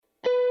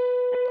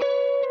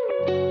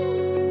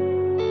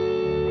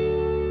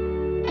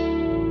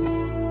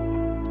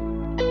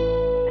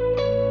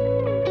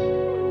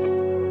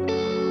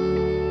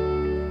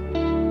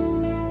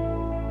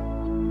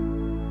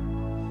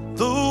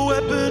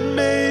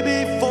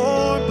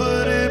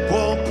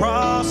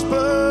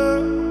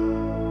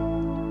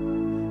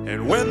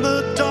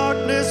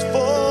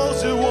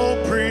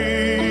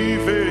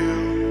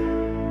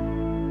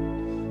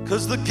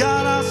the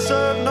God I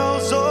serve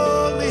knows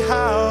only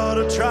how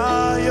to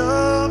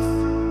triumph.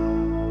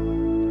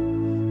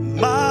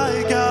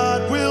 My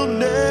God will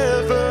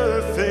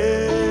never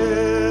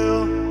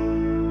fail.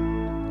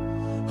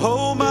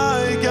 Oh,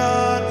 my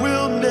God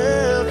will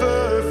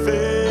never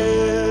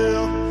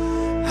fail.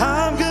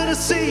 I'm gonna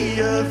see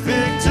a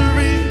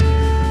victory.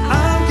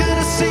 I'm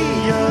gonna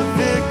see a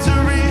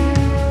victory.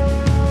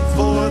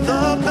 For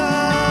the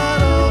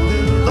battle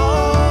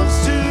belongs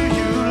to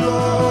you,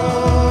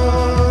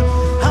 Lord.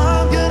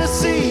 I'm gonna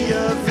see a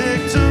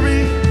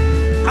victory.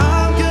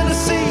 I'm gonna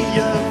see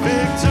a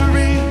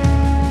victory.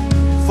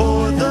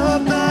 For the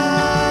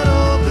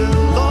battle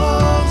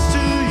belongs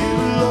to you,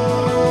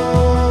 Lord.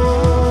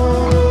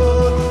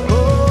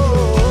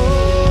 Oh,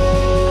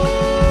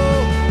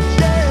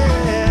 yeah.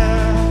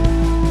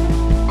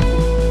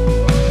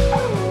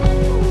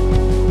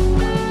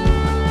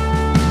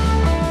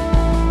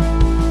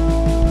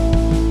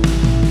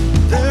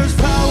 There's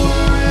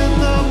power in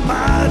the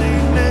mighty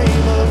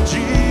name of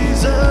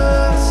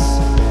Jesus.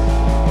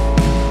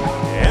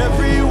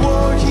 Every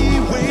war he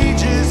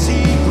wages,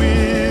 he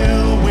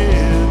will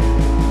win.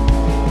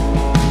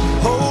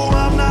 Oh,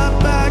 I'm not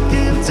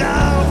backing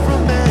down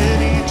from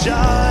any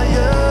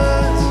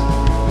giants,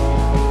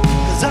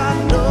 'cause I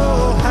know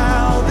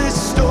how this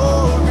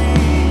story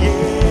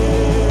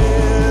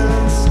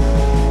ends.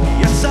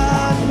 Yes, I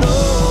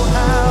know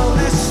how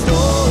this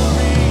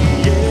story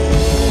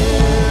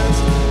ends.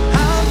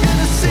 I'm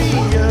gonna see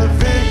a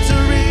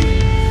victory.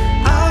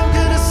 I'm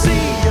gonna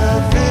see a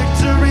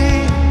victory.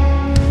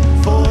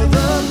 For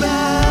the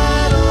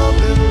battle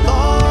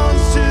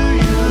belongs to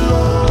you,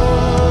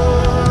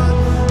 Lord.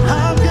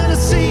 I'm gonna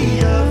see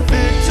a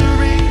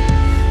victory.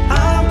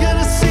 I'm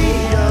gonna see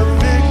a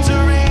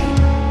victory.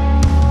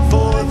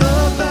 For the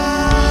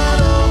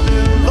battle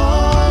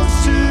belongs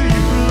to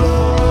you,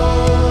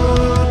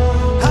 Lord.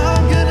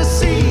 I'm gonna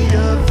see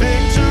a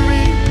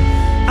victory.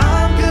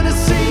 I'm gonna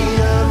see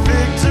a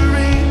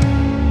victory.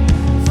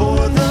 For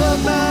the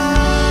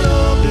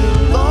battle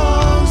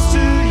belongs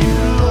to you,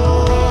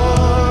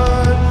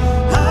 Lord.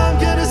 I'm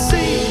gonna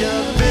see a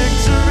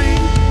victory.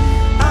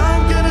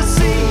 I'm gonna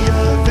see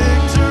a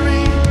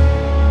victory.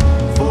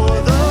 For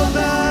the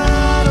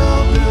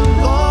battle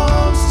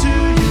belongs to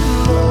you,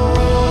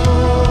 Lord.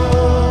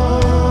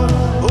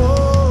 Oh,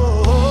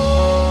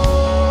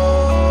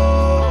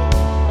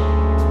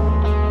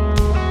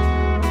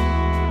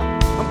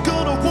 I'm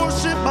gonna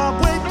worship my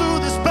way through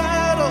this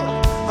battle.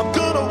 I'm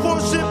gonna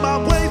worship my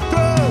way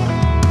through.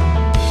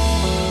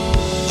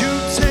 You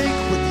take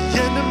what the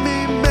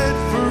enemy meant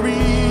for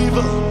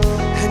evil,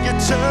 and you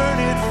turn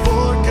it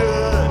for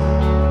good.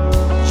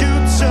 You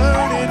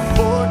turn it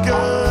for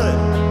good.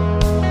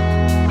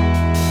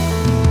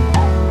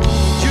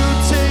 You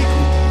take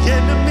what the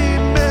enemy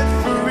meant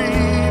for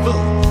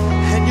evil,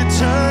 and you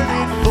turn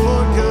it for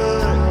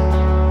good.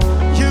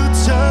 You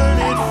turn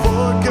it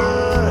for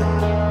good.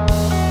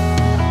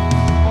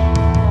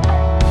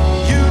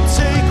 You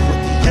take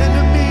what the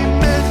enemy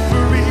meant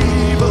for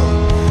evil,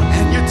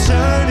 and you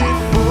turn it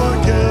for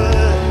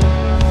good.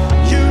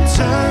 You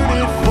turn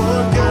it for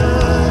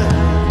good.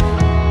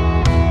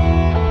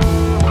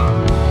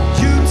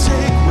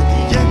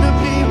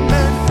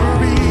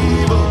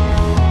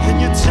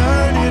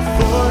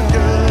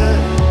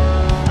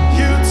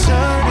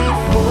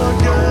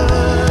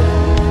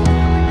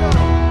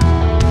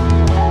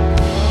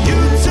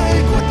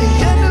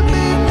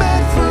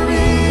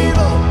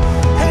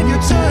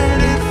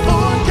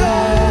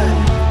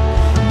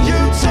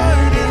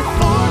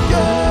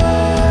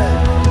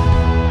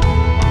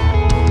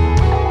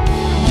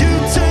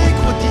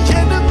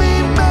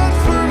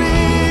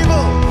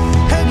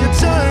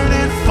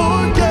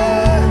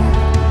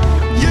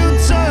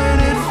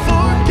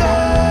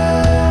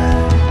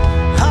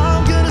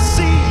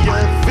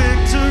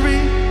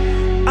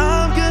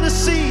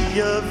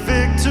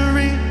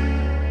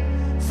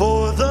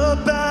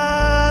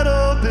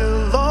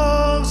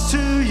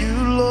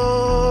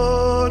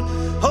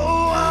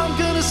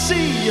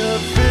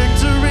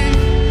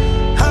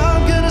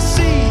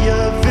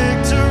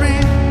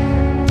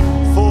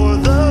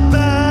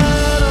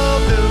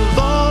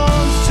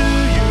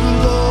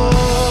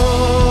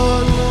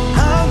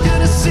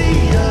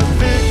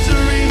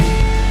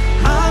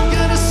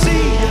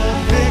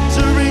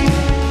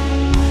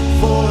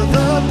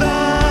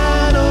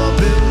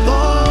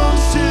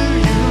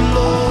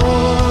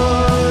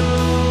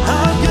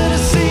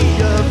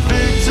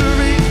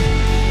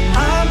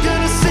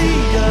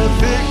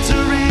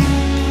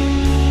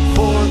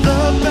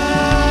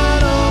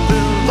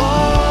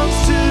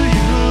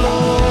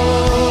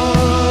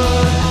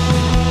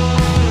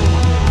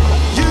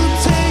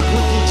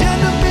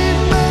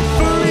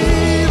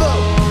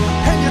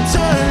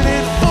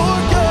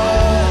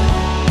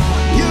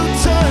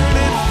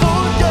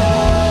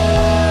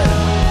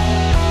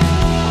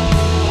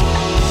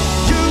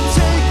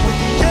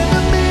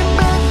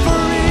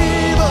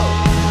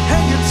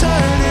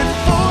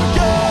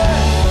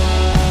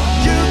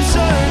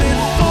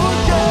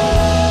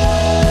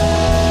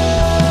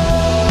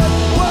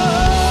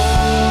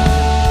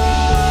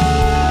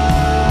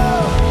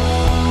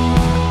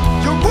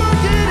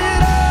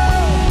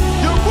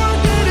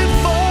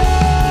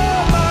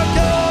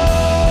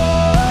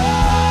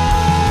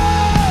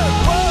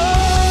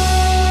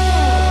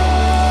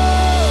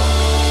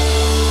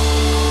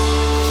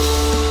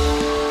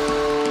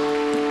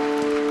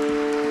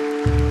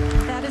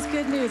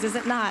 news, is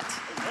it not?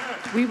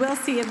 We will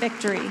see a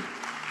victory.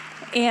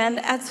 And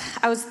as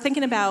I was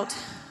thinking about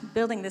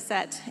building the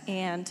set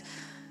and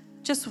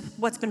just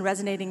what's been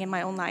resonating in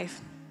my own life,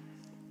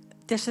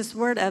 there's this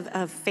word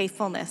of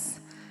faithfulness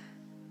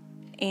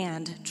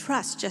and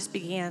trust just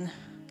began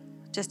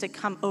just to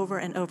come over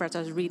and over as I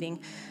was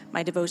reading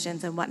my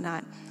devotions and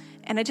whatnot.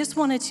 And I just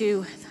wanted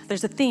to,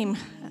 there's a theme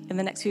in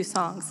the next few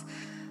songs,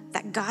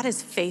 that God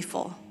is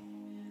faithful.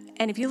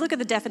 And if you look at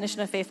the definition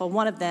of faithful,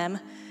 one of them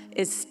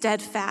is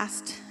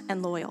steadfast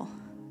and loyal.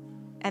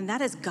 And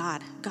that is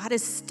God. God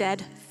is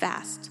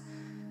steadfast.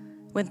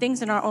 When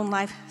things in our own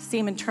life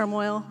seem in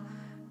turmoil,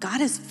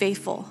 God is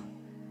faithful.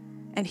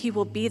 And he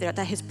will be there,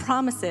 that his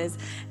promises,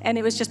 and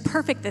it was just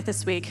perfect that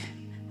this week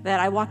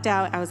that I walked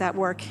out, I was at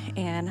work,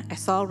 and I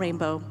saw a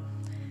rainbow.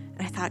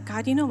 And I thought,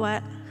 God, you know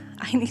what?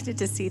 I needed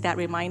to see that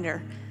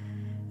reminder.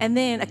 And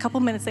then a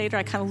couple minutes later,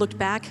 I kind of looked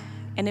back,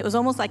 and it was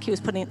almost like he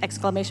was putting an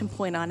exclamation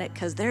point on it,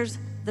 because there's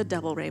the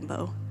double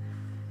rainbow.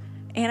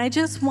 And I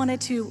just wanted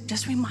to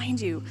just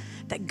remind you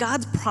that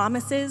God's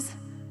promises,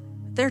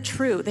 they're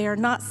true. They are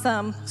not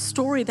some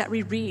story that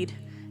we read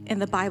in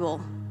the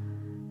Bible.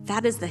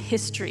 That is the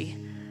history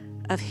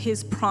of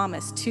his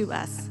promise to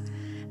us.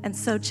 And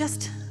so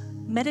just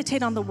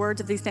meditate on the words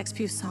of these next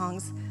few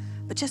songs,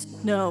 but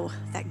just know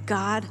that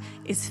God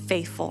is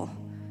faithful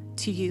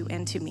to you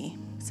and to me.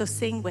 So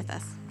sing with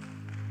us.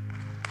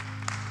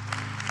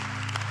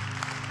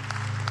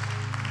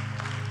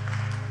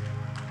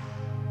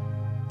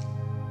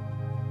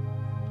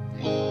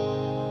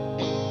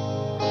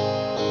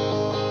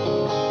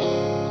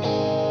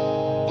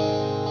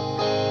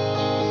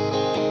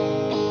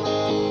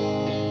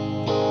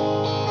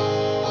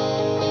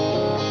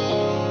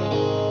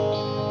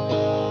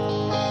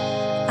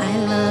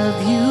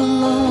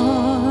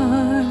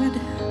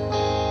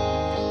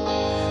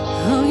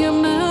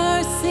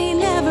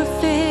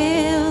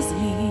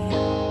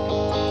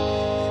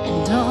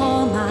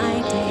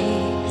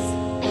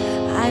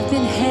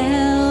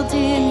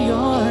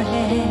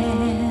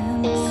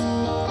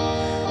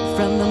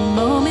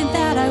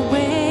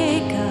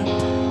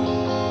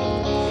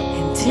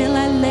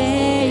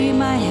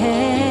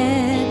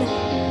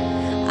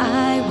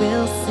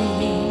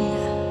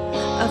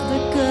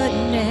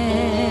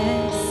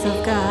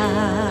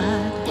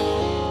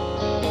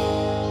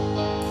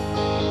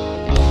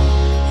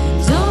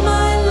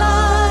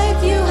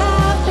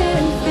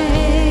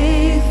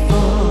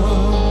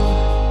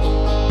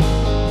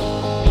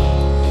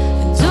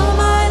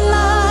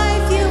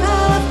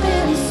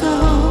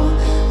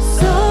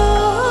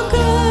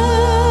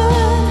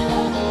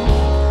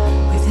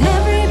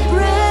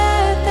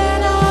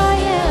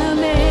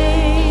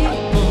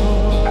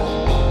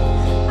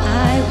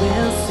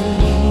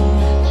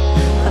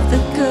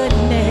 Good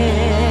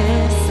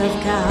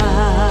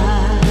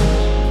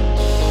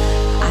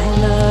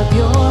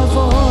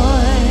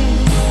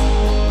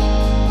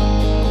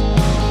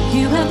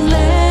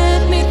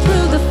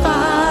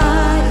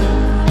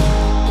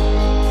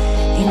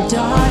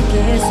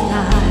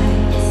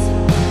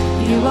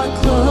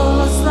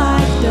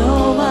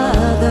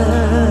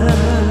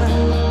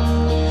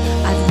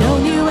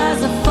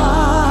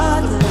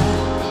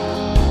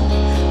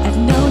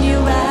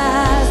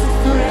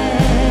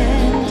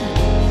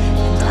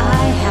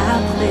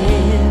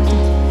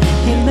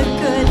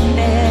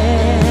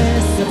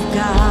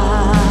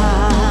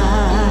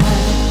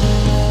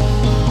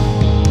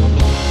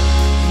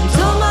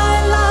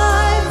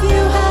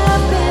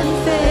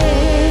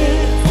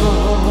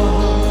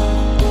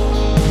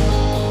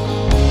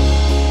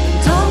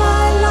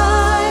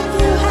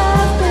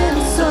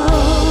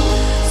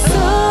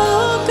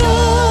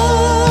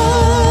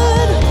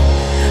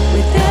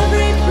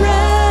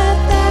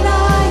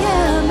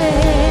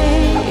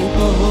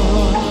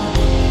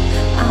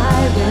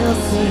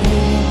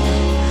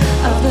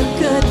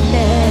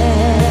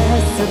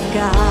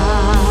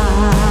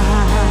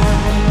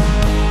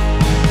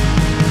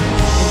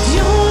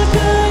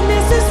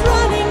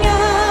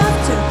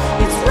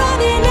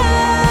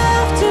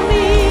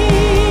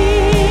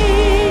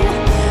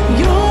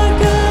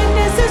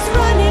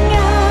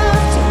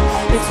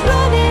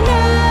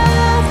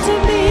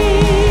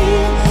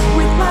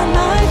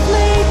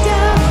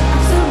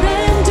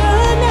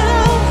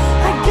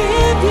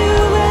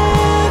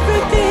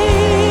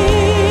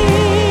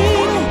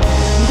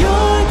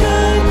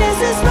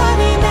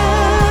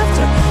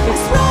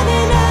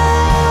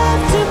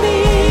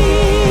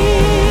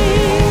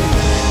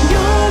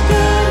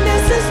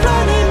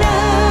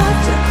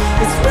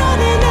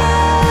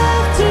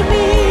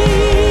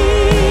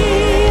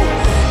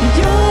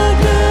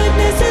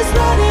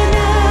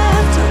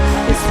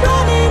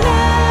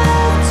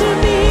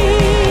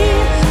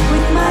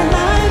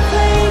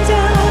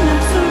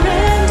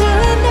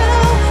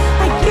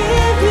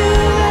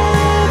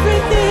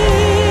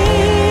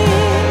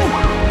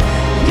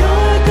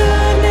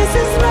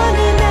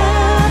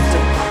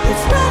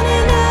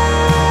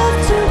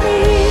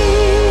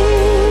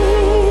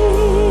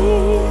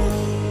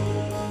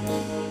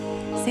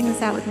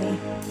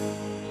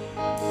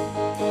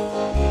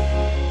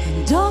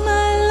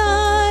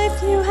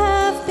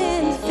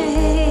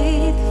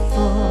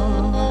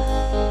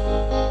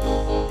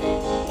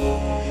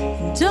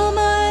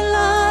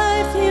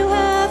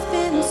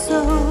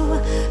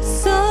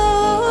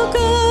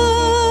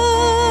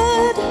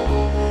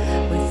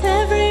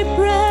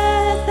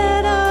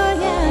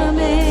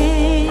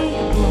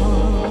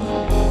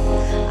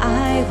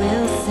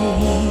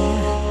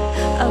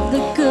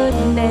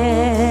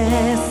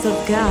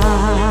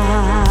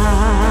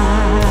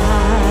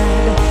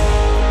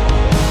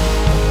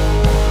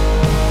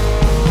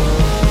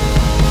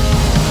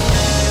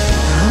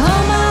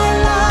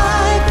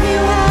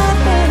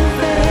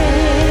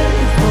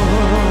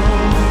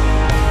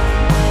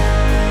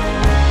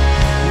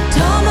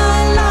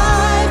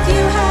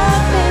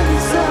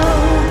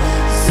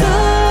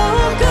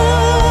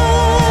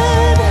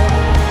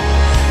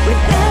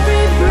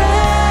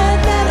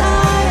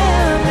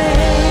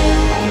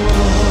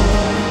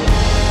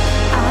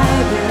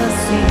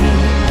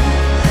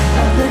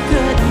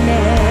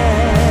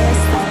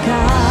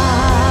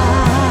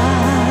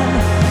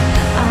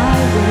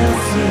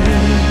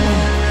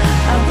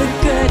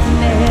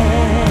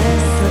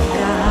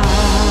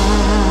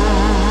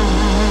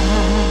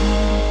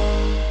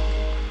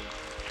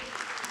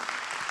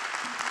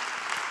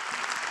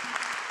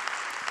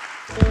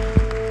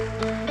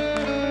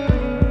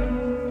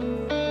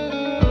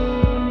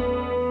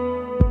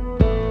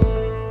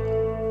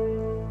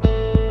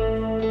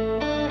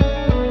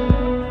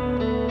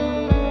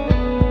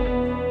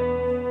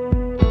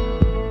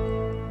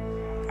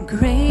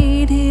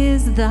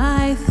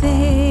thy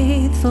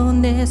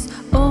faithfulness,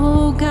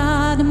 O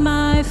God,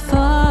 my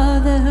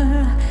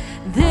Father.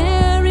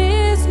 There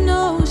is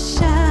no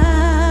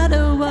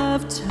shadow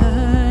of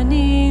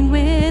turning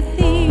with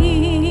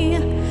thee.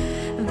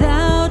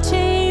 Thou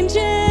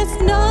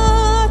changest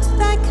not,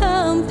 thy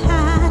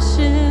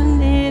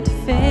compassion, it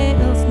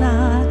fails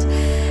not.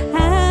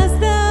 As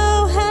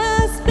thou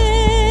hast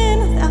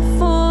been, thou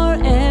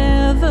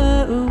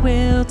forever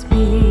wilt be.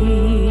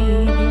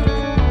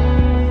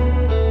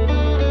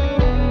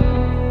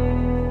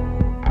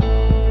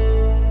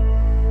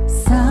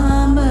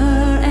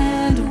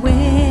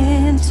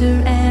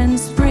 And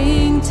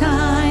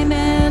springtime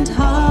and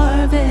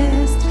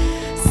harvest,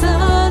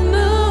 sun,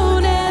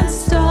 moon, and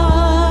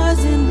stars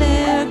in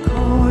their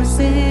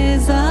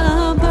courses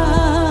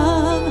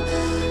above,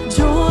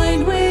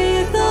 join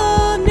with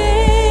all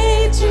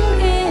nature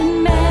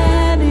in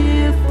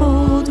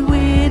manifold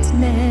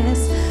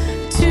witness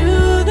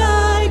to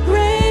thy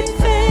great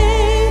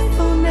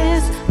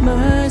faithfulness,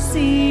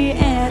 mercy,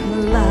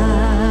 and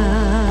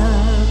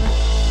love.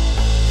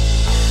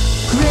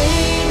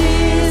 Great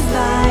is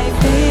thy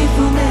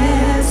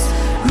faithfulness,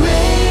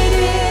 great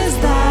is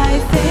thy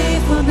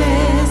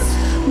faithfulness.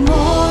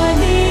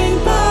 Morning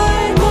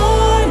by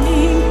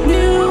morning,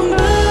 new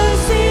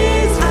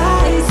mercies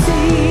I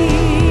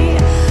see.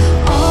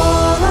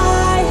 All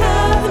I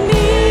have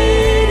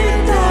needed,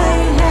 thy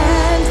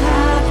hand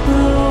hath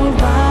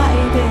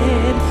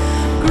provided.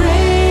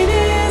 Great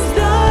is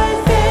thy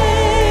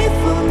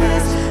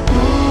faithfulness,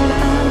 Lord,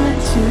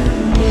 unto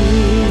me.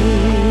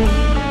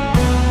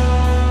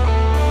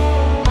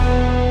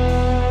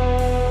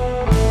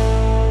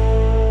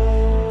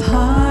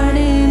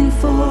 Pardon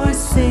for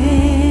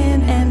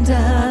sin and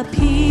a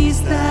peace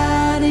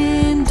that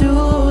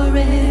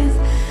endureth,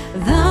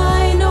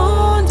 thine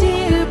own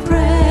dear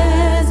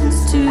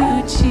presence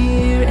to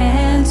cheer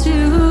and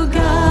to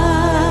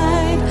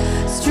guide,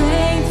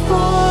 strength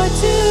for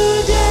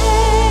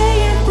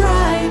today and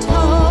bright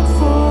hope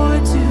for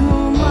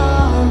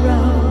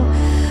tomorrow,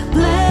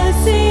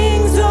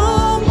 blessings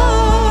all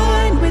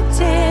mine with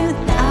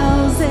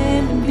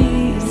 10,000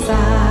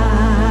 beside.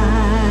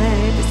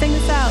 Sing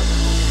this out.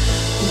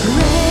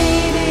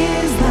 Great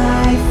is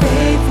thy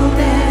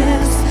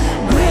faithfulness,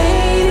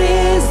 great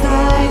is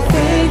thy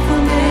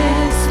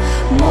faithfulness.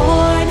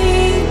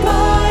 Morning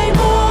by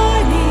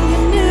morning,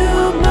 new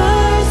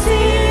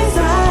mercies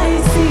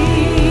I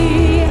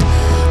see.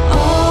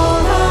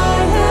 All I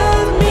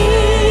have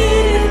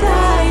needed,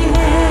 thy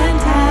hand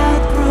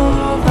hath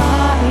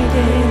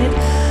provided.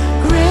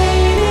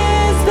 Great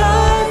is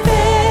thy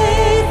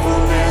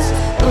faithfulness,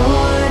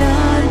 Lord,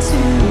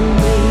 unto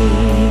me.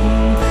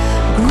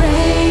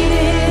 Great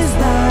is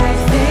thy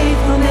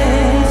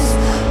faithfulness,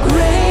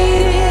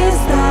 great is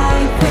thy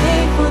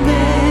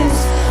faithfulness.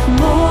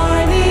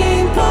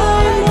 Morning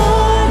by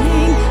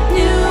morning,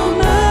 new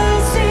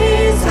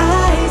mercies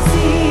I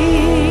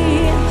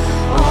see.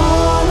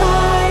 All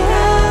I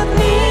have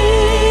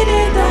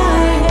needed,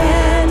 thy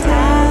hand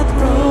hath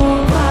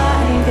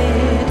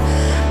provided.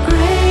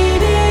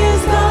 Great is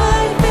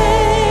thy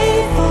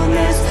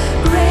faithfulness,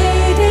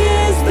 great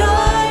is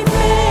thy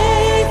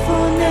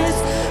faithfulness,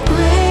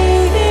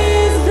 great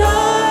is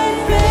thy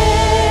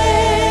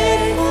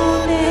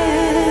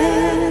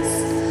faithfulness,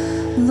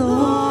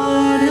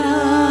 Lord,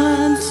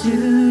 unto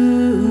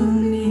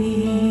me.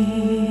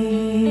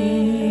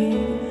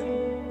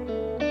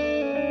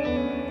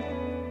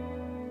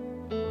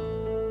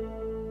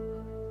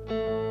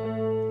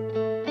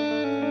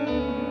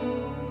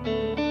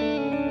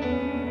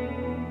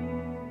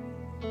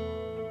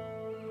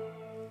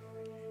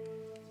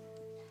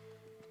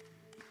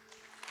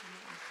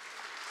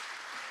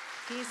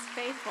 He's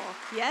faithful.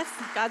 Yes,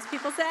 God's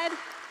people said,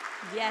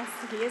 yes,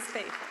 he is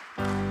faithful.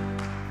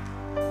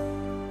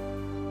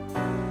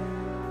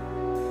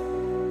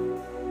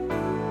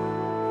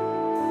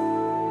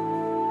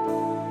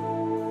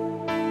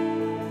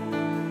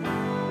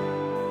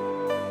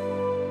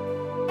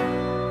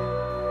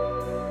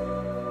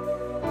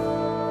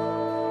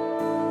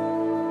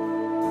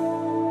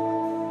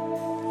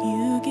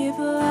 You give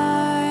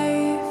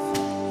life,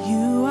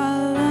 you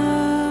are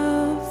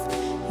love,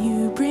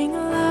 you bring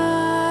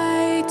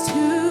light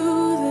to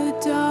the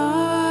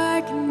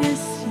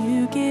darkness,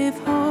 you give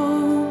hope.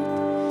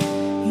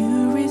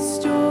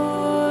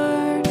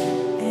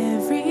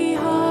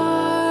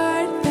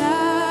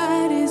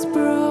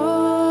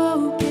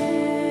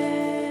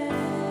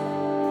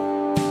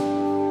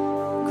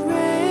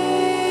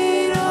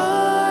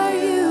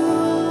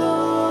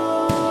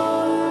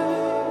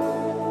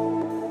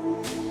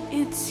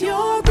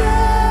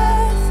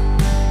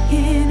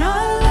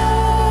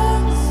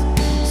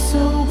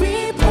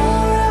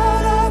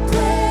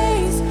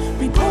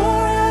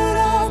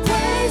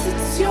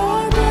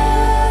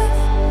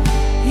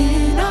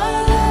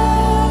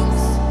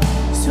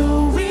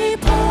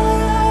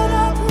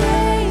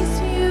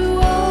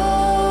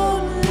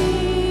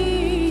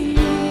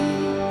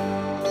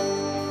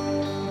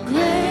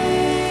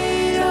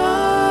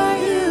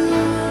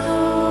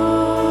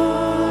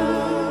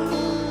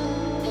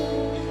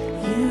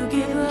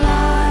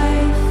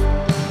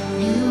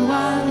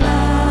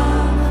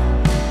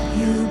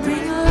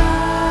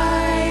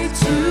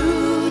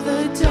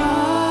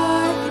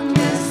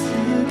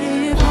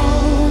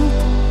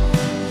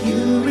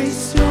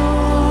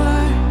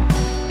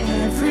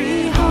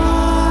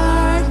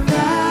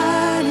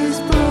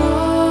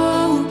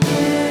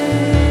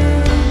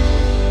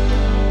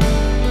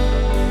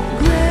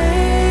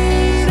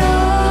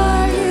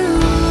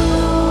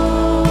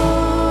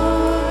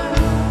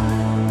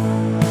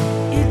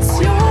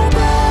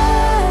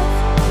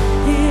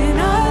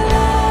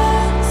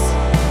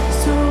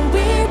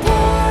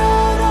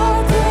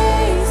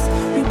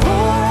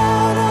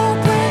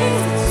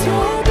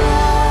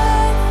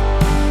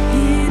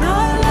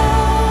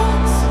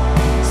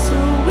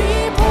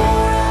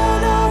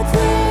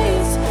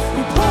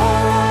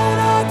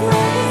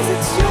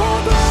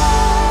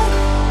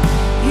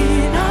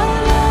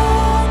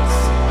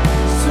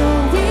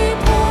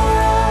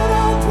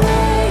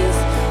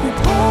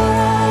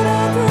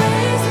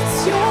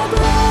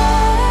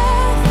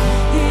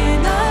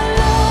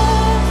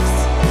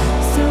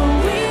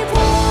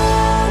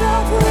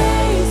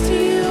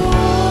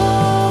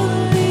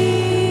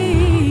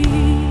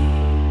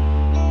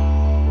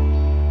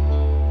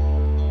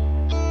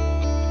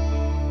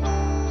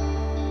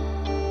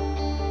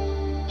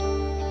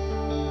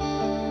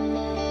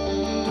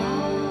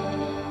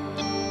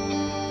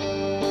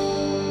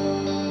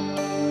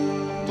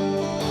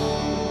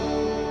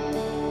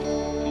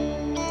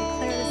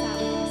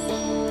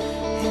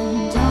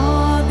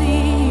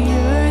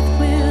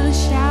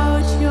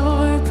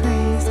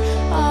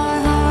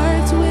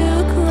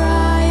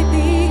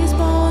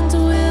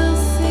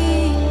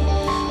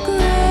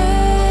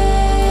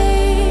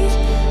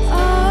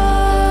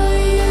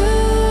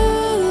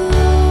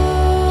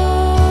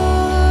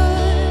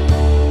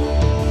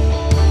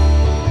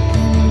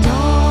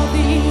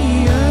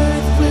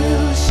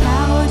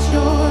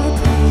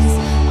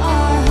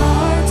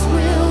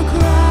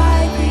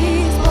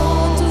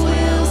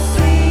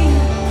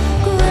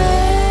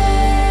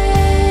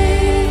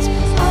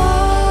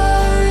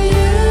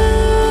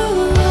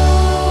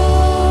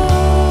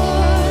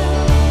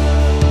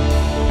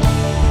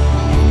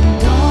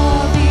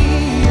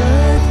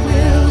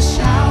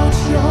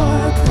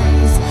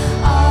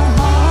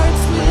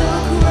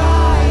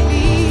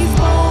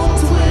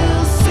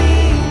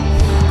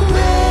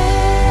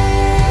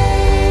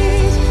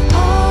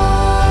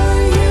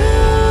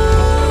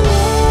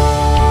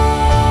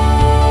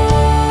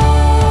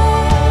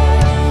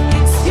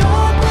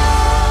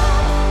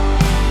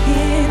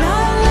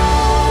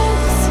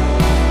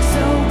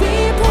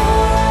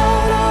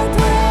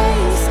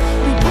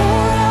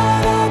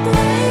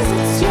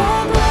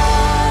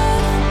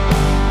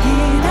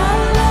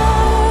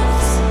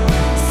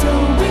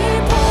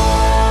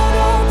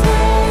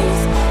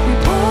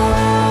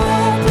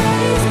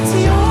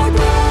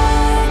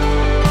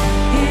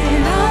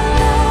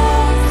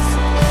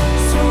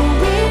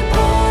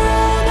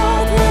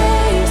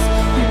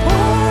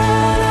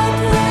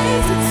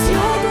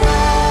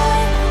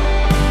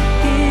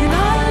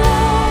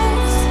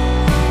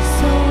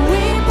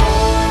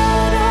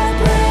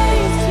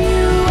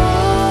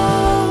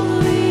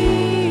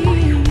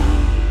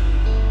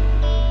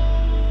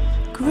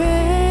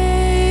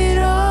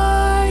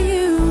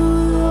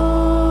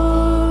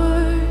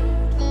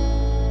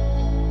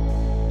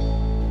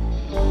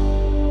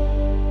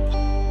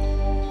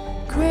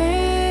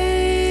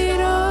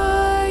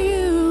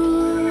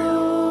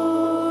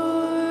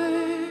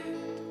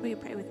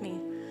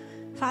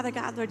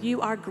 Father God, Lord,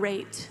 you are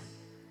great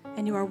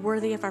and you are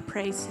worthy of our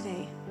praise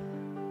today.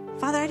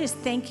 Father, I just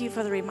thank you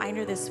for the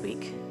reminder this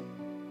week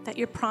that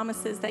your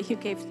promises that you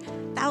gave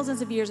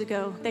thousands of years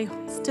ago, they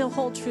still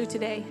hold true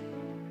today.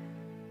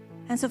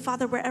 And so,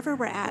 Father, wherever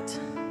we're at,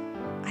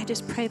 I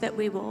just pray that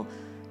we will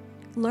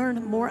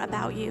learn more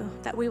about you,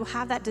 that we will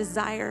have that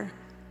desire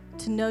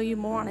to know you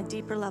more on a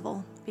deeper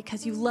level,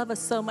 because you love us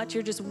so much.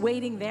 You're just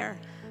waiting there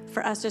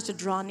for us just to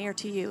draw near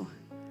to you.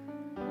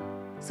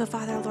 So,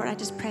 Father, Lord, I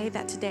just pray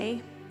that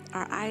today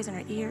our eyes and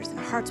our ears and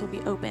our hearts will be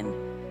open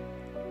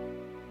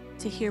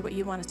to hear what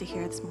you want us to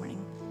hear this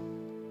morning.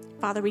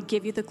 Father, we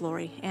give you the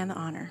glory and the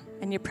honor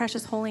in your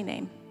precious holy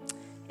name.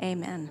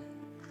 Amen.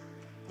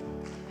 Amen.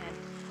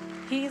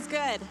 He is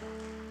good.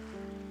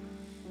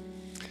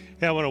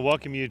 Yeah, I want to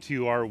welcome you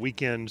to our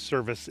weekend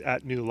service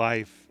at New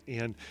Life.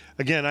 And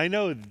again, I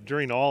know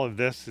during all of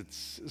this,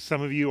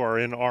 some of you are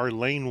in our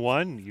lane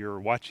 1. You're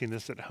watching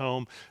this at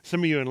home.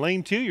 Some of you in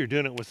lane 2, you're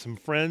doing it with some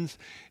friends.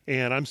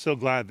 And I'm so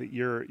glad that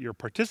you're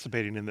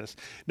participating in this.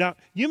 Now,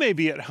 you may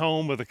be at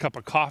home with a cup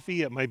of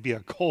coffee. It might be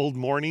a cold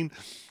morning,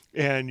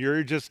 and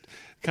you're just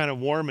kind of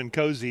warm and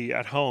cozy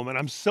at home. And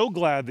I'm so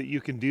glad that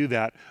you can do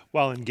that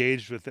while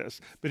engaged with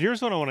this. But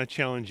here's what I want to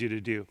challenge you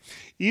to do.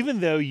 Even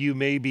though you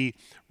may be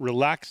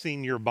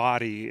relaxing your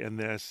body in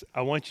this,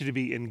 I want you to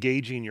be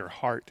engaging your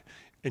heart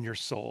and your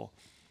soul.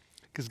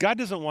 Because God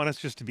doesn't want us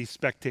just to be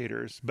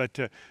spectators, but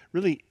to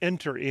really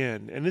enter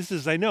in. And this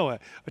is, I know, a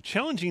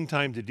challenging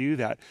time to do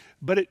that.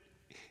 But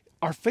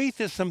our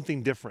faith is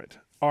something different.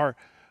 Our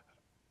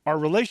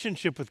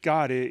relationship with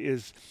God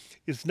is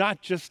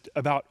not just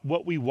about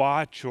what we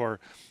watch or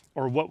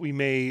what we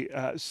may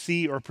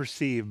see or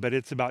perceive, but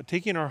it's about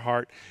taking our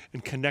heart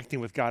and connecting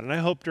with God. And I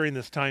hope during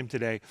this time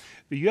today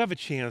that you have a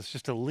chance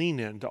just to lean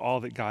into all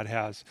that God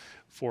has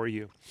for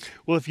you.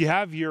 Well, if you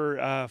have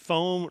your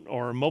phone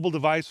or mobile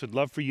device, we'd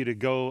love for you to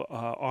go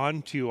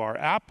on to our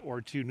app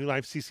or to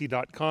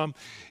newlifecc.com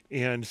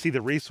and see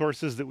the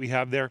resources that we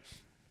have there.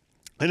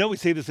 I know we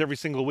say this every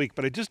single week,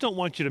 but I just don't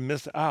want you to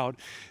miss out,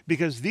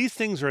 because these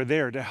things are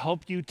there to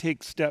help you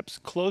take steps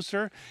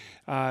closer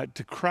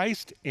to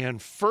Christ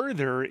and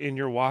further in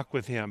your walk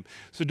with Him.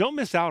 So don't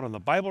miss out on the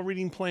Bible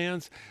reading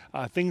plans,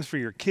 things for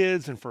your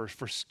kids and for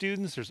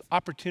students. There's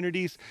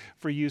opportunities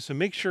for you, so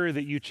make sure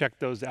that you check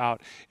those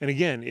out. And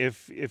again,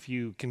 if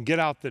you can get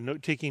out the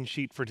note-taking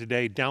sheet for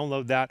today,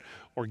 download that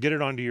or get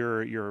it onto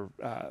your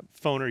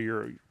phone or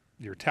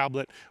your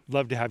tablet.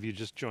 Love to have you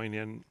just join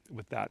in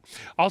with that.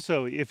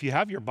 Also, if you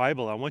have your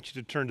Bible, I want you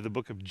to turn to the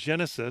book of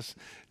Genesis,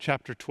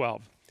 chapter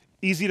 12.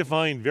 Easy to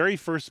find, very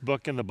first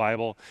book in the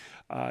Bible,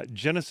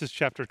 Genesis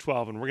chapter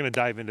 12, and we're going to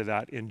dive into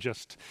that in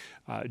just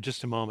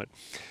a moment.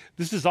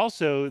 This is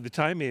also the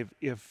time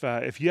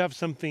if you have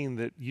something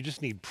that you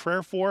just need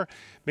prayer for,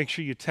 make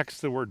sure you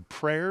text the word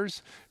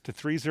prayers to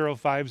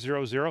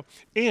 30500.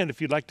 And if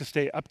you'd like to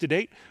stay up to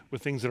date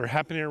with things that are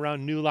happening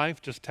around New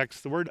Life, just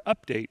text the word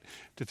update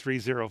to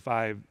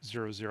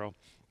 30500.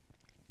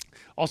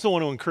 Also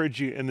want to encourage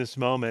you in this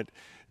moment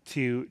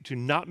to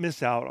not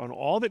miss out on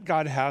all that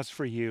God has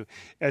for you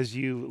as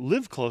you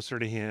live closer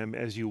to Him,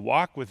 as you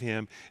walk with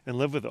Him and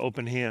live with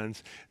open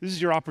hands. This is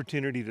your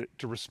opportunity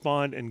to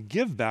respond and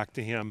give back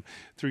to Him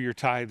through your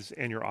tithes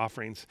and your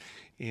offerings.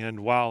 And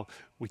while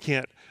we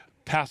can't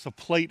pass a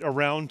plate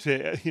around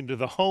into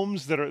the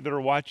homes that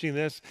are watching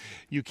this,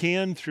 you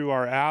can through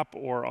our app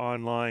or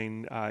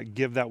online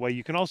give that way.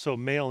 You can also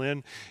mail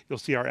in. You'll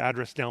see our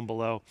address down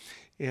below.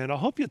 And I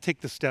hope you'll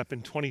take the step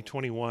in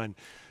 2021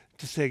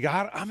 to say,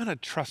 God, I'm going to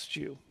trust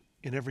you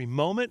in every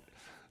moment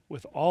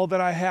with all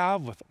that I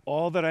have, with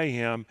all that I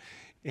am.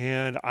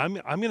 And I'm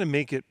going to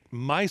make it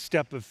my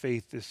step of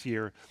faith this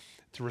year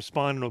to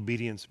respond in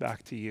obedience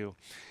back to you.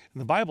 And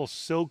the Bible's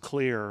so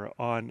clear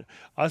on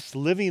us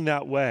living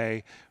that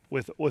way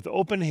with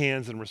open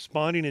hands and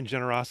responding in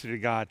generosity to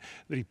God,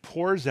 that He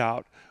pours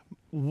out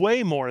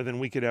way more than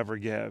we could ever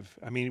give.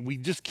 I mean, we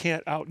just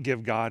can't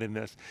outgive God in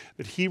this,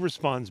 that He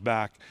responds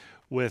back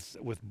with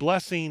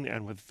blessing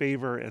and with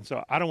favor. And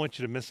so I don't want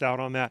you to miss out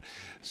on that.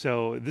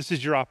 So this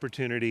is your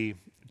opportunity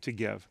to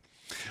give.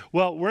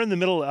 Well, we're in the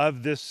middle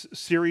of this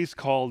series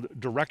called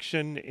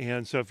Direction.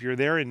 And so if you're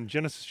there in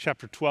Genesis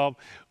chapter 12,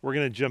 we're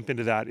going to jump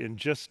into that in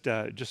just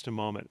a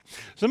moment.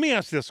 So let me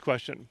ask this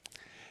question.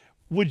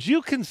 Would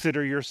you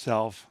consider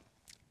yourself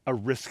a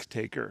risk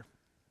taker?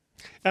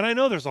 And I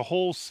know there's a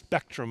whole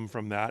spectrum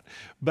from that,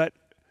 but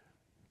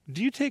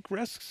do you take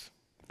risks?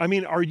 I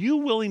mean, are you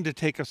willing to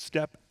take a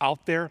step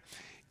out there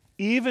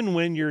even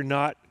when you're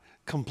not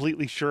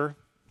completely sure?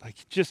 Like,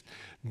 you just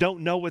don't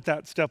know what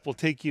that step will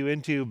take you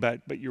into,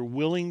 but you're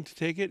willing to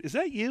take it? Is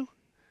that you?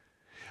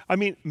 I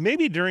mean,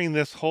 maybe during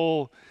this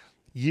whole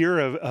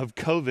year of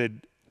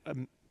COVID,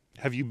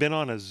 have you been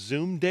on a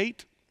Zoom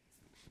date?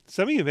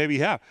 Some of you maybe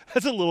have.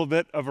 That's a little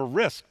bit of a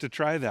risk to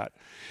try that.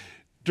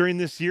 During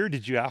this year,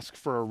 did you ask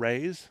for a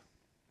raise?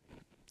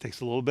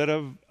 Takes a little bit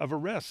of a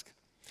risk.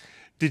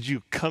 Did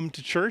you come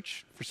to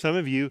church? For some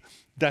of you,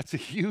 that's a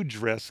huge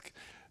risk,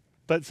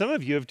 but some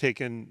of you have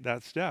taken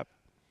that step.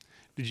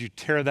 Did you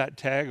tear that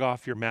tag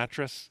off your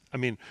mattress? I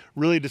mean,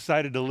 really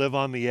decided to live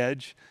on the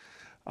edge?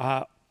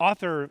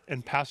 Author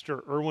and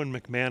pastor Erwin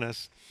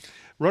McManus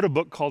wrote a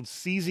book called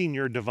Seizing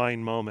Your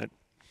Divine Moment.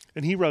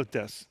 And he wrote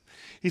this.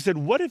 He said,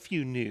 what if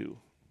you knew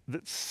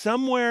that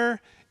somewhere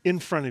in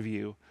front of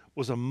you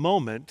was a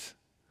moment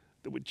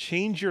that would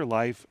change your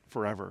life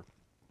forever?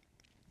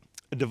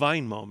 A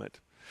divine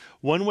moment.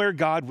 One where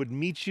God would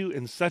meet you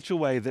in such a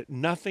way that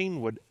nothing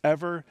would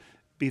ever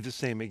be the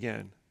same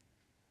again.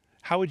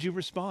 How would you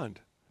respond?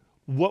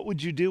 What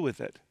would you do with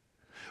it?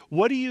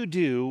 What do you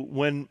do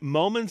when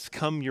moments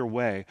come your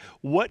way?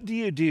 What do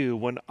you do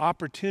when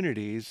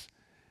opportunities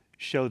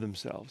show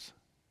themselves?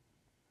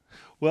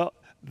 Well,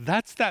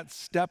 that's that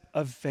step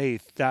of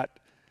faith, that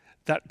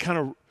kind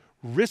of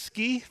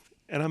risky,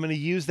 and I'm going to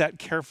use that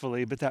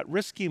carefully, but that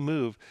risky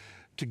move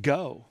to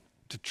go,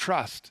 to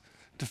trust,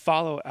 to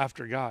follow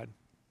after God.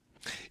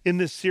 In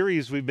this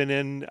series we've been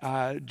in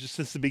just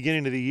since the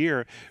beginning of the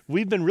year,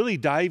 we've been really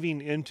diving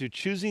into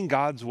choosing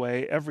God's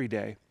way every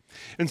day.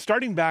 And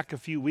starting back a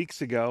few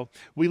weeks ago,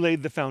 we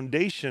laid the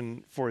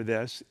foundation for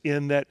this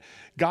in that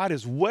God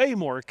is way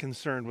more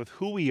concerned with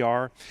who we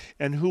are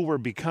and who we're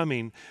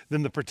becoming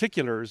than the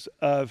particulars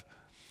of,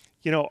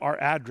 our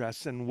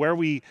address and whether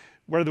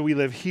we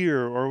live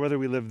here or whether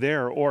we live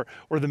there or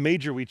the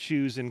major we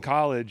choose in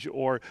college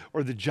or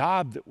the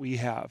job that we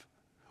have.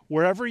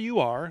 Wherever you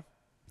are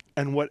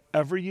and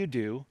whatever you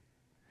do,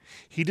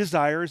 he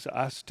desires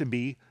us to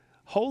be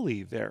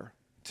holy there,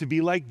 to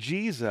be like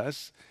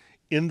Jesus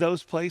in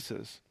those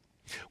places.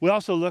 We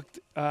also looked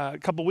a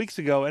couple weeks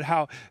ago at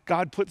how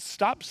God puts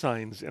stop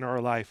signs in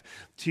our life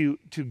to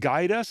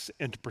guide us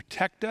and to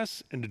protect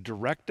us and to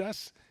direct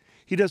us.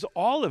 He does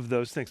all of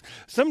those things.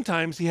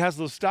 Sometimes he has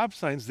those stop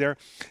signs there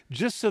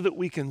just so that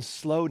we can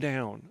slow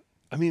down.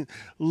 I mean,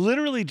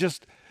 literally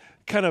just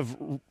kind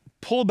of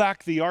pull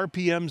back the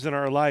RPMs in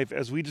our life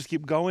as we just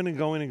keep going and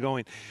going and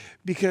going.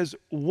 Because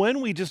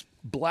when we just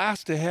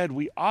blast ahead,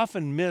 we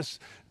often miss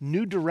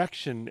new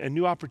direction and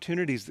new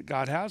opportunities that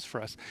God has for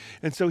us.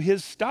 And so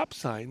his stop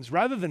signs,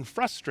 rather than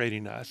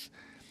frustrating us,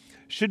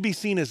 should be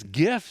seen as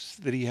gifts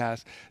that he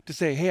has to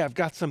say, hey, I've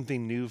got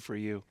something new for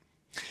you.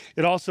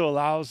 It also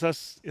allows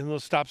us in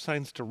those stop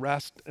signs to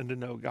rest and to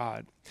know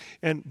God.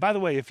 And by the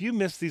way, if you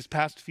missed these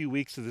past few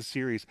weeks of the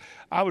series,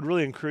 I would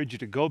really encourage you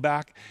to go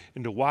back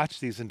and to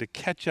watch these and to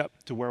catch up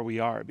to where we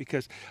are,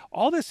 because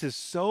all this is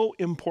so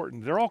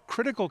important. They're all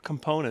critical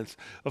components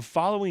of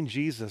following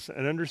Jesus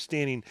and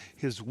understanding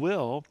his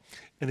will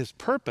and his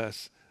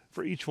purpose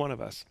for each one of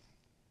us.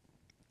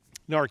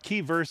 Now, our key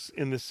verse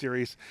in this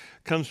series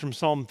comes from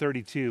Psalm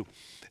 32,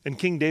 and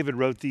King David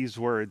wrote these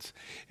words,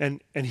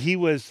 and he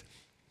was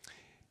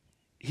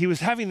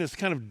having this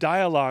kind of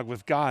dialogue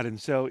with God. And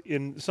so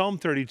in Psalm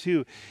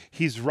 32,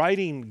 he's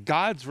writing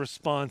God's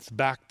response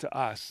back to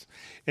us.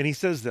 And he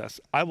says this,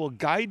 I will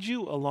guide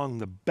you along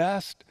the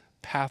best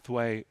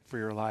pathway for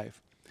your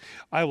life.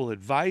 I will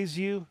advise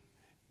you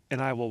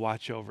and I will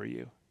watch over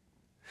you.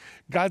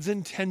 God's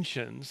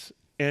intentions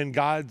and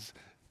God's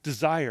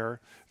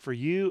desire for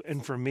you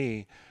and for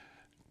me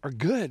are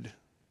good.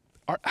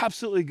 Are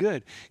absolutely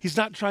good. He's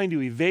not trying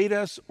to evade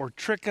us or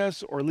trick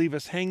us or leave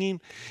us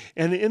hanging.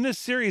 And in this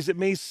series, it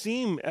may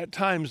seem at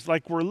times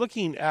like we're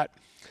looking at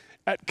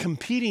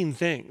competing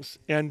things.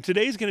 And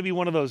today's going to be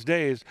one of those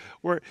days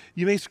where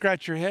you may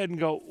scratch your head and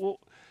go, well,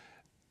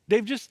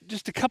 Dave,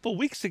 just a couple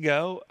weeks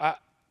ago,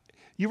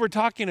 you were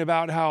talking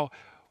about how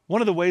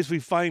one of the ways we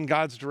find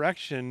God's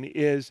direction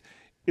is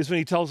when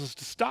he tells us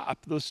to stop,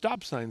 those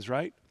stop signs,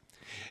 right?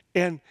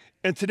 And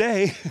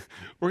today,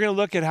 we're going to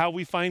look at how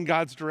we find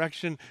God's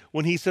direction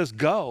when he says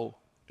go.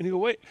 And you go,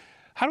 wait,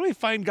 how do we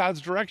find God's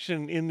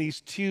direction in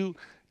these two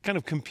kind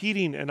of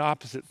competing and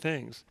opposite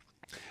things?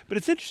 But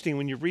it's interesting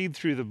when you read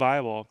through the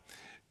Bible,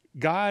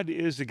 God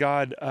is a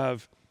God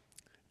of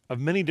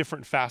many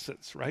different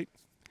facets, right?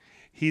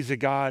 He's a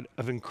God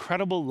of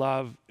incredible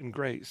love and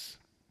grace.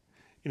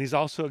 And he's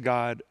also a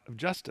God of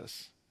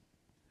justice.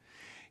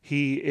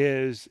 He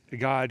is a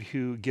God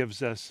who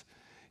gives us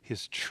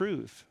his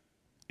truth.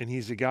 And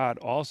he's a God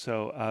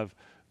also of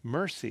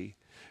mercy.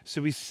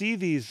 So we see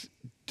these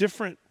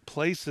different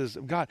places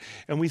of God.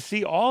 And we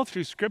see all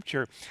through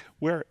Scripture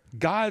where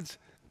God's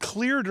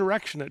clear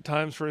direction at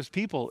times for his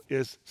people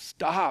is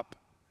stop,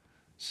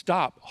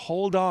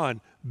 hold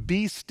on,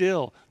 be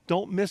still,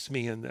 don't miss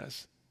me in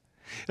this.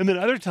 And then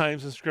other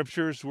times in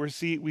Scriptures we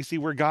see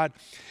where God,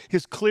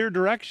 his clear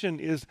direction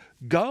is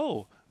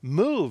go,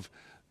 move,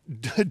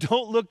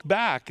 don't look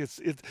back.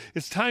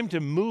 It's time to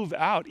move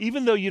out,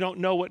 even though you don't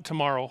know what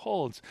tomorrow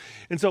holds.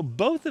 And so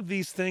both of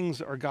these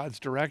things are God's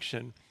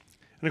direction.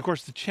 And of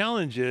course, the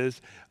challenge is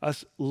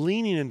us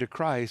leaning into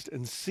Christ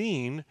and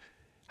seeing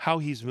how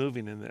he's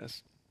moving in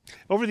this.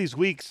 Over these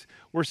weeks,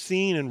 we're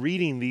seeing and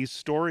reading these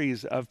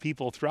stories of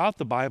people throughout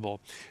the Bible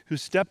who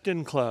stepped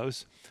in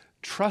close,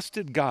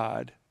 trusted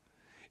God,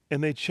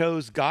 and they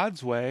chose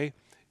God's way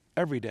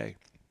every day.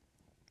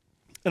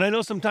 And I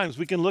know sometimes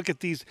we can look at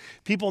these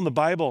people in the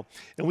Bible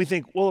and we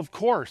think, well, of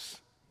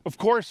course, Of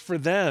course, for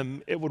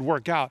them, it would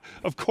work out.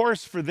 Of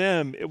course, for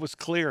them, it was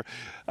clear.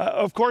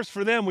 Of course,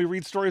 for them, we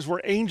read stories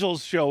where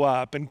angels show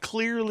up and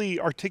clearly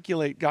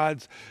articulate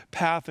God's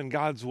path and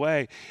God's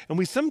way. And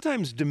we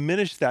sometimes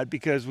diminish that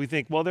because we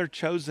think, well, they're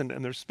chosen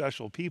and they're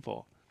special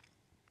people.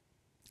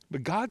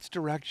 But God's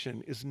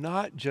direction is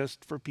not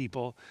just for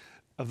people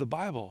of the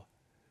Bible.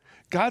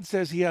 God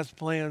says he has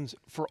plans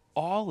for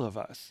all of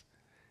us.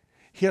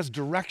 He has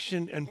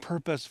direction and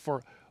purpose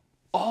for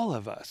all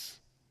of us.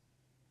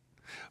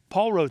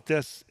 Paul wrote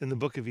this in the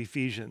book of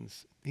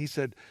Ephesians. He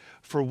said,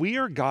 "For we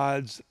are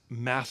God's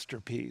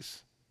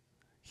masterpiece.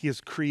 He has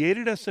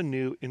created us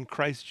anew in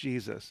Christ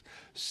Jesus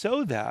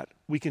so that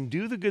we can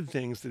do the good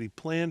things that he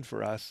planned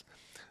for us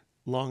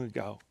long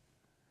ago."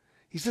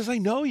 He says, I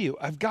know you.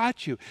 I've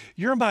got you.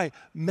 You're my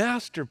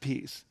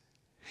masterpiece.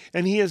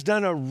 And he has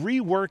done a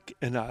rework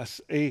in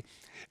us, a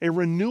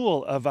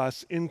renewal of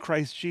us in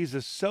Christ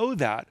Jesus so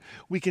that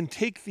we can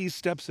take these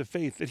steps of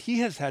faith that he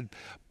has had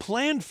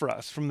planned for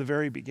us from the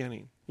very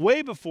beginning,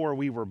 way before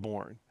we were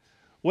born,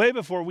 way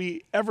before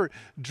we ever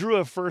drew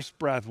a first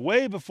breath,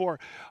 way before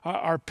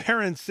our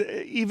parents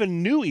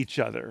even knew each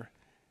other.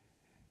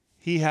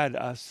 He had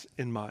us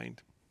in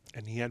mind,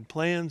 and he had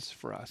plans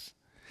for us,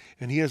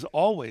 and he has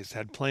always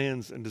had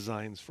plans and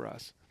designs for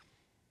us.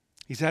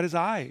 He's had his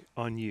eye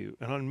on you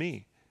and on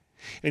me.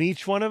 And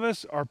each one of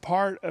us are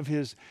part of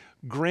his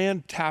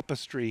grand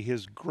tapestry,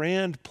 his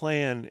grand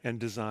plan and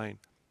design.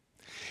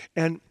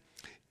 And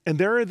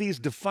there are these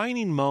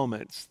defining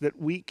moments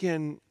that we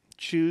can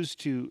choose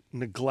to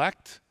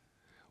neglect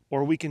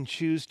or we can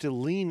choose to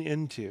lean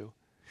into.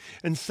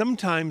 And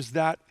sometimes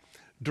that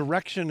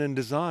direction and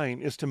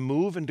design is to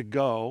move and to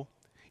go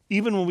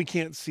even when we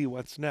can't see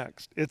what's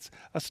next. It's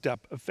a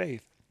step of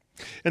faith.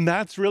 And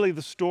that's really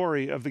the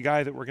story of the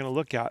guy that we're going to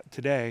look at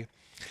today,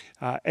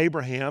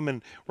 Abraham.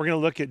 And we're going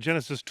to look at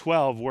Genesis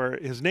 12, where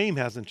his name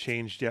hasn't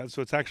changed yet.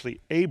 So it's actually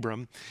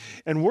Abram.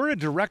 And we're a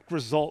direct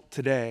result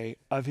today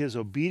of his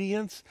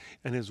obedience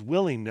and his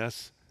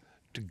willingness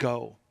to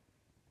go,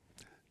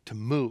 to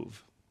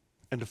move,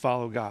 and to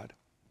follow God.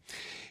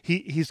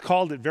 He's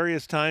called at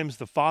various times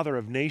the father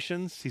of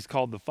nations. He's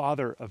called the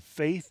father of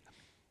faith.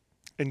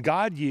 And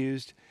God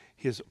used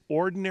his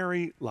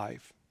ordinary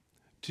life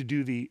to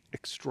do the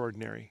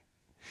extraordinary.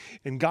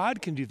 And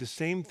God can do the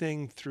same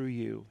thing through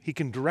you. He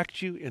can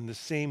direct you in the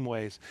same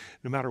ways,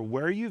 no matter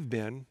where you've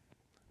been,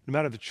 no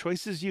matter the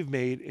choices you've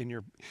made in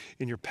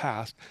your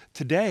past.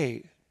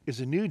 Today is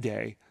a new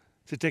day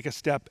to take a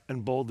step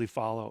and boldly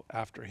follow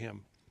after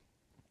him.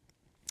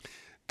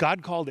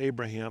 God called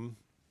Abraham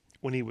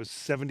when he was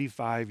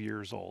 75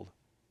 years old.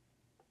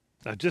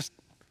 Now just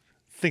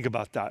think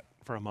about that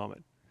for a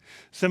moment.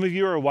 Some of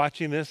you are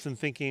watching this and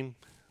thinking,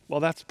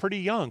 well, that's pretty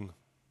young.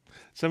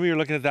 Some of you are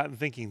looking at that and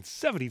thinking,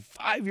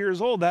 75 years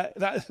old,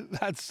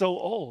 that's so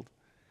old.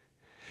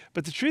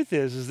 But the truth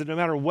is that no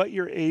matter what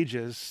your age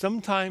is,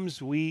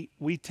 sometimes we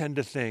tend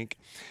to think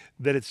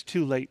that it's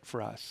too late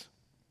for us.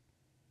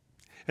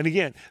 And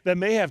again, that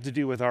may have to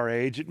do with our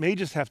age. It may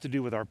just have to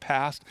do with our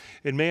past.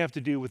 It may have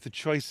to do with the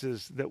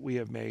choices that we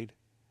have made.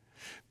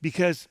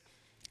 Because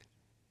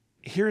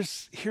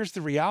here's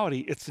the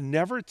reality. It's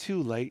never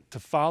too late to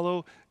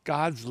follow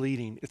God's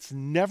leading. It's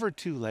never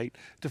too late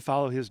to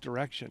follow his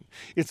direction.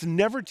 It's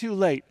never too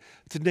late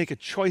to make a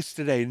choice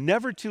today.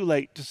 Never too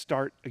late to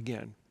start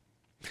again.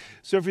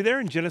 So if you're there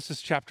in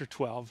Genesis chapter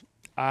 12,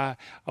 I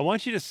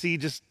want you to see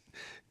just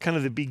kind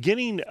of the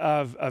beginning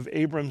of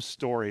Abram's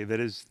story that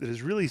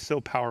is really so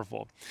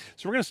powerful.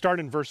 So we're going to start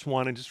in verse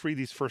 1 and just read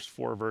these first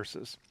 4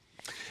 verses.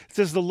 It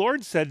says, "The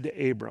Lord said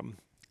to Abram,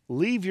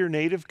 'Leave your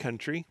native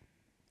country,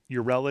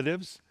 your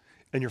relatives,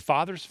 and your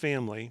father's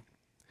family,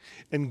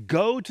 and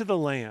go to the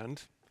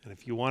land,'" and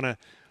if you want to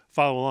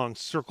follow along,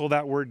 circle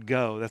that word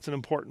go. That's an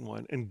important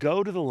one. "And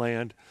go to the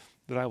land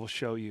that I will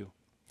show you.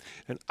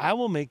 And I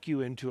will make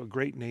you into a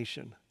great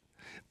nation.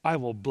 I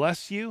will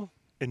bless you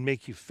and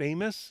make you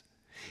famous,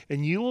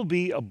 and you will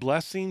be a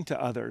blessing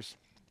to others.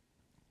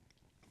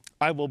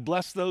 I will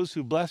bless those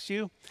who bless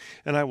you,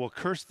 and I will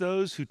curse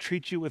those who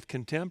treat you with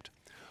contempt.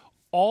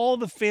 All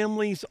the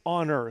families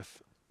on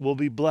earth will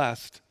be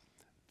blessed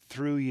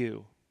through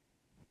you."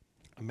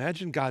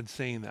 Imagine God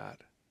saying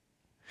that.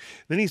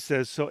 Then it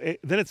says,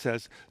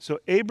 so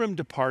Abram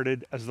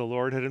departed as the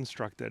Lord had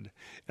instructed,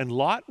 and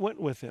Lot went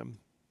with him.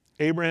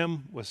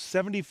 Abraham was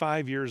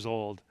 75 years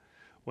old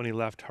when he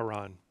left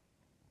Haran.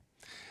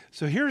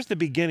 So here's the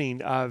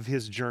beginning of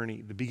his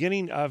journey, the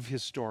beginning of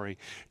his story,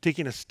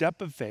 taking a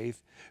step of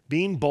faith,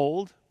 being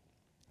bold,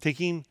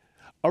 taking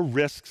a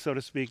risk, so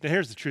to speak. Now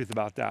here's the truth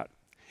about that.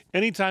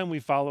 Anytime we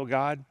follow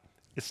God,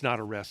 it's not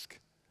a risk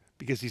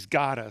because he's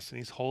got us and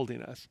he's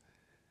holding us.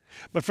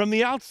 But from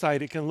the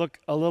outside, it can look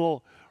a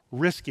little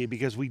risky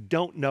because we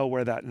don't know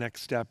where that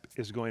next step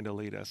is going to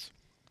lead us.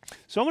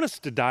 So I want us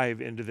to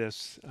dive into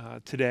this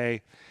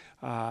today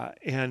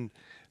and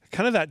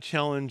kind of that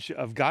challenge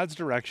of God's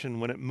direction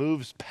when it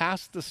moves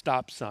past the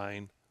stop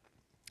sign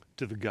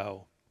to the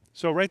go.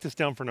 So write this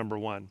down for number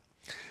 1.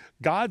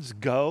 God's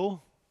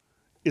go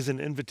is an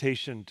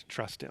invitation to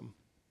trust him.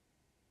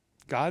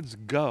 God's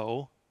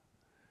go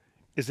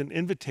is an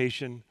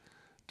invitation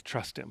to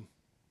trust him.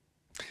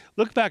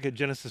 Look back at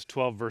Genesis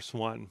 12, verse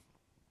 1.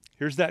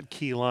 Here's that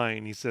key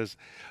line. He says,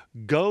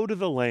 "Go to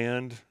the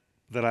land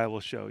that I will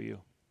show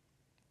you."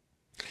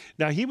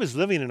 Now, he was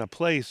living in a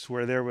place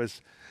where there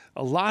was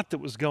a lot that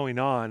was going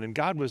on, and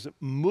God was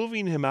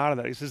moving him out of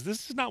that. He says,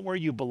 this is not where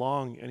you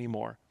belong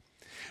anymore.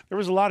 There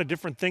was a lot of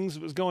different things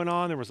that was going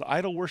on. There was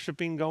idol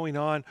worshiping going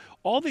on,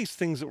 all these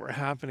things that were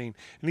happening.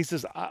 And he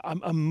says,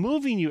 I'm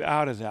moving you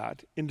out of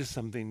that into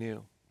something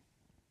new.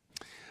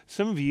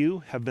 Some of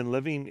you have been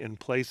living in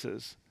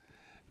places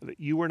that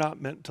you were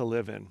not meant to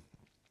live in.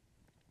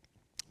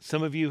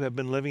 Some of you have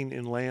been living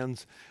in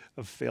lands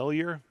of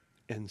failure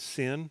and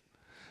sin,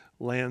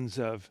 lands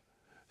of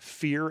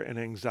fear and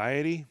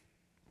anxiety,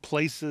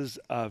 places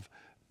of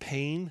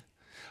pain,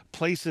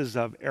 places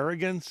of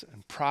arrogance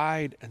and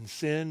pride and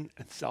sin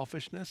and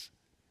selfishness.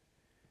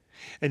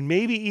 And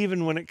maybe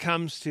even when it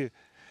comes to,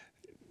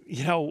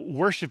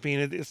 worshiping,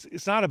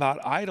 it's not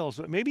about idols,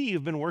 but maybe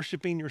you've been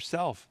worshiping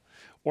yourself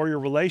or your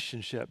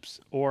relationships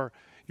or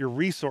your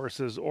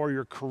resources or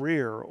your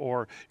career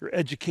or your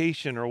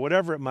education or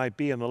whatever it might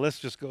be, and the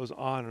list just goes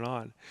on and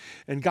on.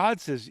 And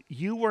God says,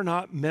 you were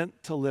not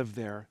meant to live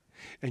there,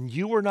 and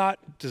you were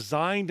not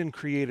designed and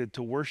created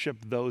to worship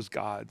those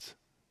gods.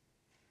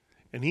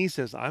 And he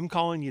says, I'm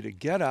calling you to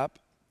get up,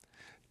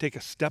 take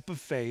a step of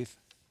faith,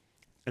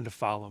 and to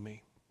follow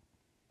me.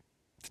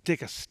 To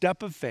take a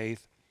step of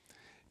faith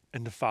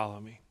and to follow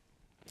me.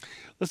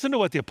 Listen to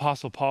what the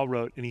Apostle Paul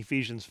wrote in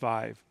Ephesians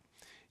 5.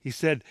 He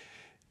said,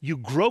 you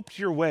groped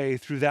your way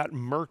through that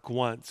murk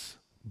once,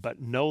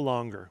 but no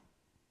longer.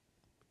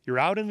 You're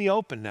out in the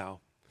open now.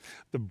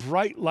 The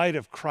bright light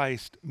of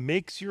Christ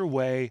makes your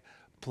way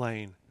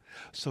plain.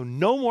 So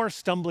no more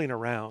stumbling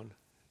around.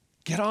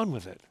 Get on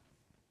with it.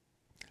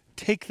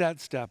 Take that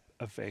step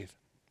of faith.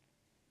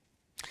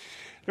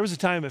 There was a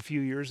time a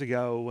few years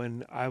ago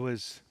when I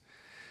was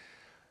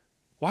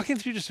walking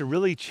through just a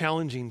really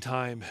challenging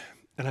time,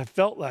 and I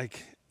felt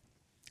like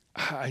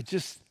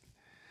it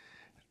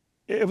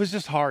was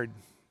just hard.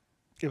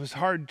 It was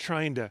hard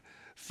trying to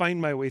find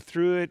my way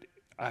through it.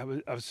 I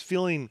was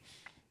feeling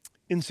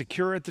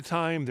insecure at the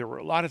time. There were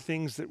a lot of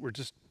things that were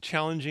just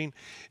challenging.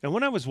 And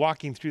when I was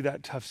walking through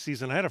that tough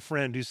season, I had a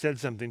friend who said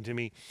something to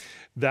me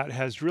that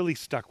has really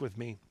stuck with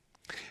me.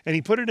 And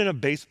he put it in a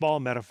baseball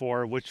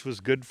metaphor, which was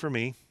good for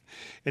me.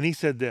 And he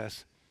said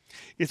this,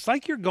 it's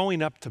like you're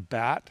going up to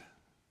bat,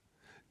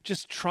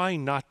 just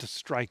trying not to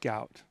strike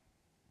out.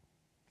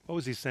 What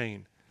was he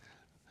saying?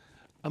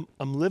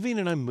 I'm living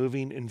and I'm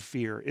moving in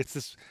fear. It's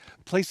this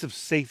place of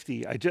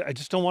safety. I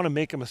just don't want to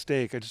make a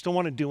mistake. I just don't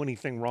want to do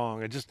anything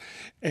wrong.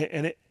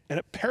 And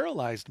it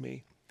paralyzed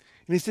me.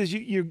 And he says,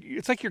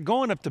 it's like you're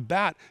going up to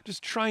bat,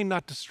 just trying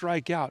not to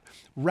strike out,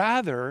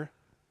 rather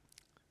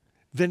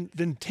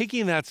than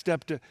taking that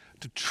step to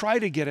try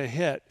to get a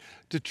hit,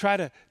 to try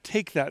to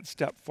take that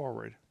step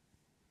forward.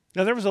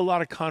 Now, there was a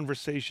lot of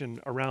conversation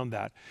around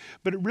that,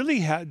 but it really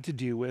had to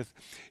do with,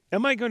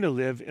 am I going to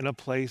live in a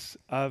place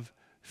of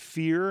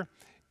fear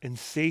and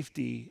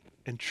safety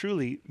and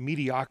truly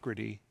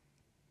mediocrity?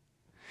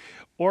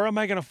 Or am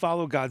I going to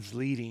follow God's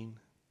leading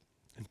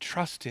and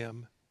trust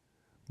him,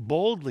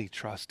 boldly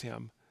trust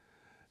him,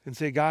 and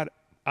say, God,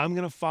 I'm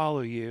going to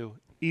follow you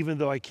even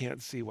though I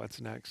can't see what's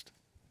next?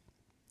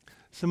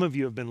 Some of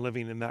you have been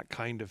living in that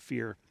kind of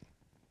fear,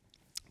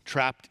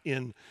 trapped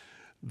in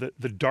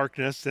the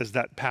darkness, as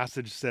that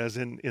passage says,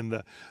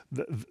 in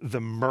the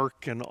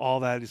murk and all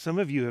that. Some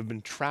of you have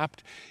been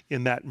trapped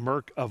in that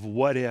murk of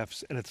what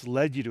ifs, and it's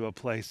led you to a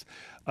place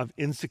of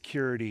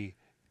insecurity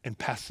and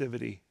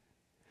passivity.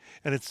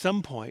 And at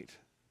some point,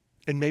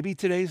 and maybe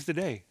today's the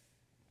day,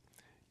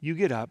 you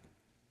get up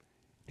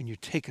and you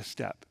take a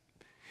step.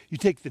 You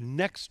take the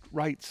next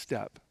right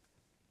step,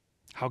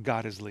 how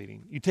God is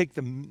leading. You take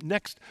the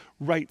next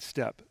right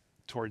step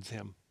towards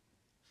him.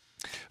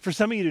 For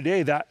some of you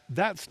today,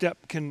 that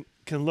step can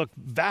look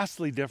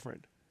vastly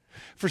different.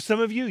 For some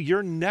of you,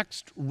 your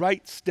next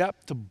right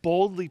step to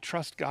boldly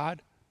trust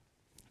God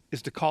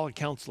is to call a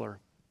counselor.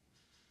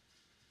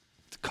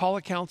 To call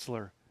a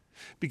counselor,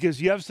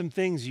 because you have some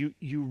things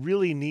you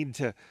really need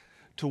to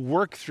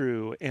work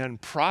through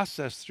and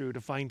process through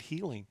to find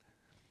healing.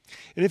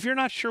 And if you're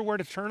not sure where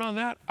to turn on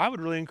that, I would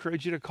really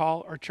encourage you to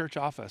call our church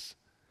office.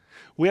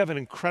 We have an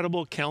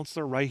incredible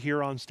counselor right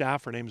here on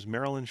staff. Her name is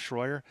Marilyn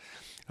Schroyer.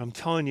 I'm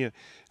telling you,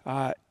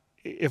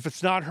 if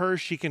it's not her,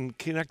 she can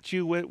connect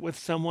you with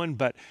someone,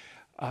 but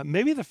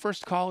maybe the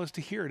first call is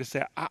to hear, to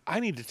say, I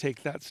need to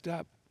take that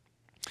step.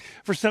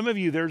 For some of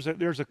you, there's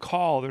a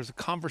call, there's a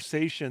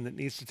conversation that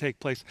needs to take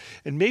place,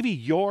 and maybe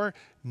your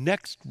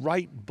next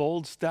right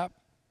bold step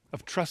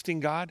of trusting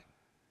God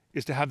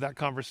is to have that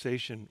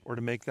conversation or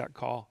to make that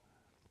call.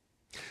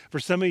 For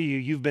some of you,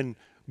 you've been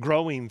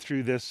growing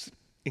through this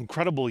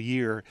incredible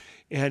year,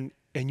 and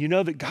you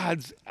know that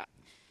God's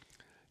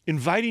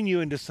inviting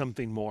you into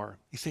something more.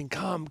 He's saying,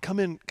 come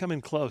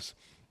in close.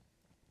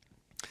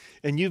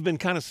 And you've been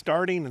kind of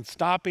starting and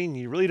stopping, and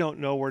you really don't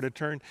know where to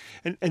turn.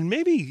 And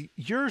maybe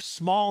your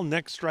small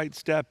next right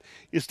step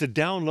is to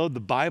download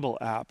the Bible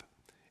app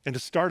and to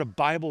start a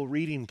Bible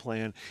reading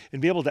plan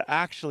and be able to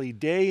actually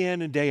day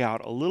in and day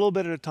out, a little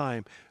bit at a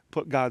time,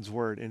 put God's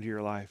word into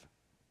your life.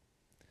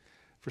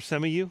 For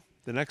some of you,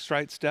 the next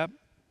right step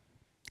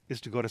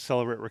is to go to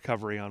Celebrate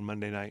Recovery on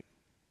Monday night.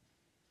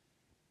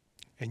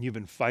 And you've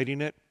been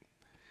fighting it,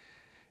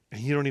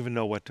 and you don't even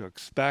know what to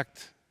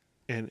expect.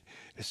 And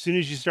as soon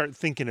as you start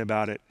thinking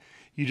about it,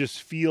 you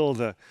just feel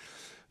the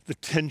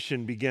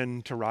tension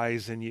begin to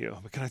rise in you.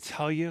 But can I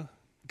tell you,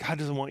 God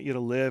doesn't want you to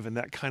live in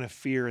that kind of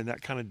fear and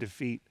that kind of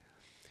defeat.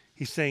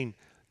 He's saying,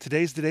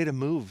 today's the day to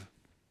move.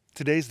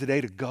 Today's the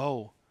day to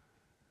go.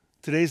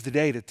 Today's the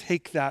day to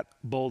take that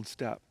bold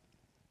step.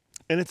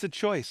 And it's a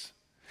choice.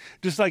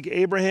 Just like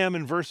Abraham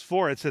in verse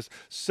 4, it says,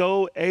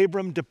 so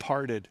Abram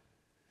departed.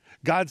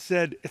 God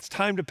said, it's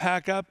time to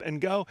pack up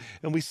and go.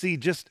 And we see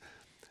just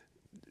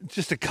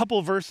a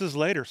couple verses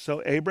later,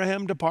 so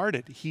Abraham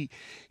departed. He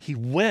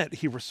went,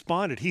 he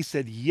responded. He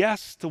said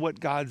yes to what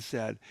God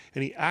said,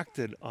 and he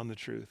acted on the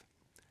truth.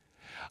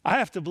 I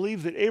have to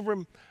believe that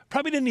Abram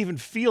probably didn't even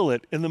feel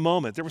it in the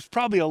moment. There was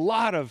probably a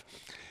lot of,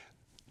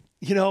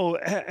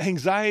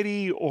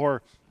 anxiety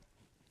or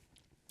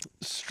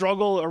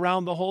struggle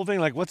around the whole thing.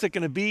 Like, what's it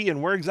going to be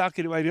and where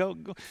exactly do I go?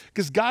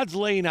 Because God's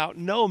laying out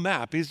no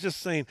map. He's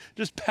just saying,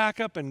 just pack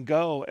up and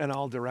go and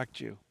I'll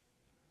direct you.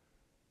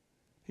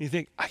 And you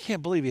think, I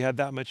can't believe he had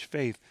that much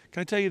faith.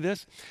 Can I tell you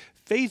this?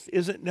 Faith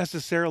isn't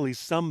necessarily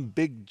some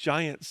big,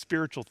 giant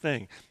spiritual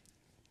thing.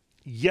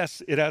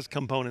 Yes, it has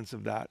components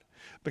of that.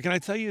 But can I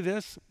tell you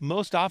this?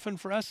 Most often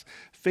for us,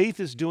 faith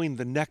is doing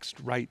the next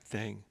right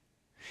thing.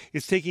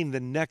 It's taking the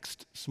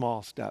next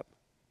small step.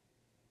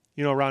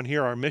 Around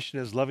here, our mission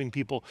is loving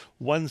people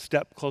one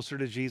step closer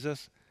to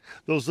Jesus.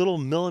 Those little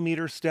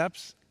millimeter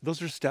steps,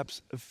 those are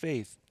steps of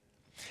faith.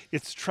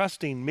 It's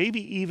trusting, maybe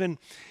even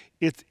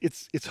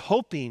it's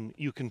hoping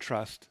you can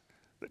trust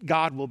that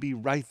God will be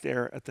right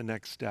there at the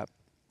next step.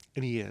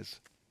 And he is.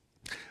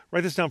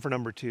 Write this down for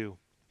number 2.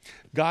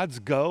 God's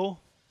go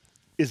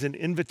is an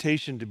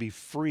invitation to be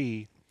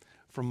free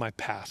from my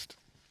past.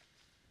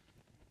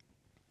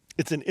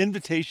 It's an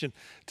invitation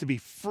to be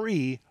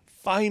free,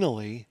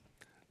 finally,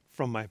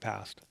 from my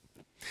past.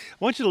 I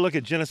want you to look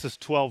at Genesis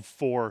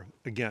 12:4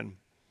 again.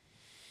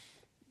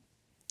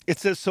 It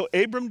says, so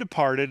Abram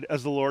departed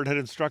as the Lord had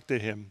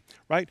instructed him,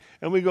 right?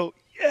 And we go,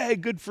 yay,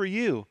 good for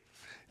you.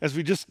 As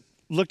we just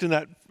looked in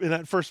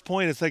that first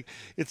point, it's like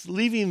it's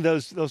leaving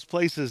those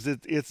places.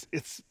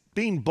 It's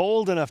being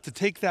bold enough to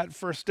take that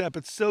first step.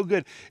 It's so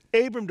good.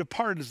 Abram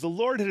departed as the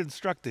Lord had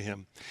instructed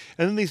him.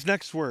 And then these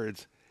next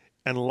words,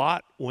 and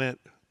Lot went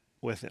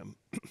with him.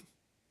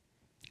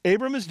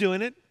 Abram is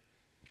doing it.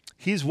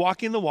 He's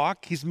walking the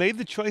walk. He's made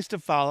the choice to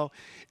follow,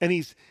 and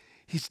he's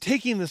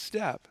taking the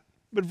step.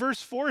 But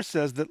verse 4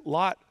 says that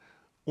Lot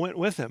went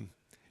with him.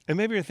 And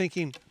maybe you're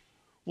thinking,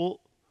 well,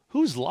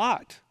 who's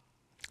Lot?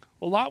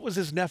 Well, Lot was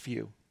his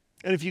nephew.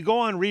 And if you go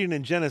on reading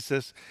in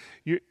Genesis,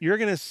 you're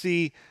going to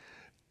see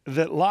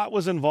that Lot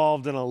was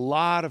involved in a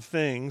lot of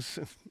things,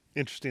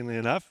 interestingly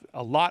enough,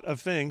 a lot of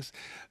things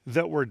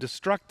that were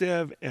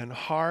destructive and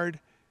hard.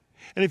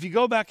 And if you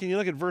go back and you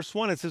look at verse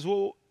 1, it says,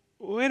 well,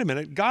 wait a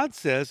minute. God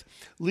says,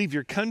 leave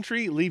your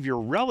country, leave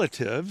your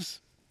relatives,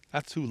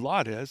 that's who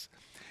Lot is,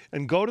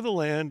 and go to the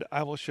land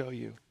I will show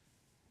you.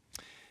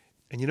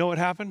 And you know what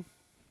happened?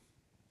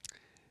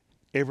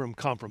 Abram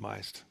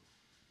compromised.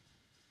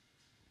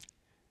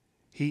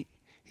 He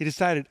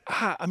decided,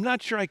 I'm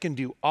not sure I can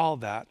do all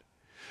that.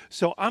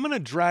 So I'm going to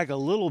drag a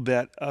little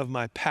bit of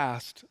my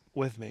past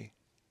with me.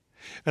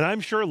 And I'm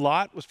sure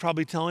Lot was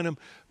probably telling him,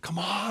 come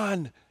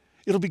on,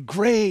 it'll be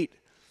great.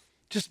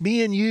 Just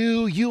me and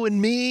you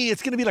and me.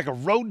 It's going to be like a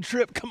road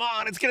trip. Come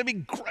on, it's going to be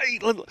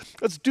great.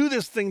 Let's do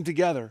this thing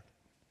together.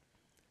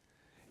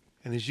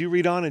 And as you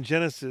read on in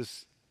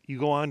Genesis, you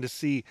go on to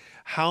see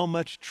how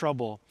much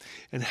trouble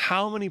and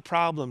how many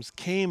problems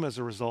came as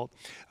a result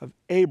of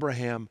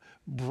Abraham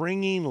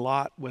bringing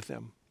Lot with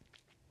him.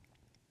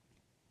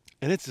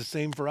 And it's the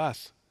same for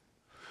us.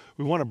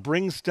 We want to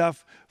bring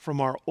stuff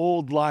from our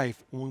old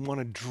life and we want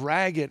to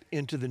drag it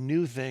into the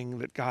new thing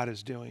that God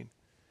is doing.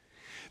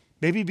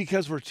 Maybe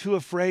because we're too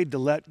afraid to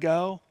let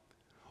go,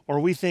 or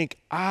we think,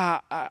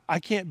 I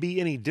can't be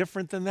any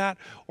different than that,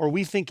 or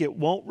we think it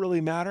won't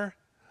really matter.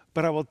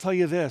 But I will tell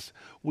you this,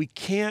 we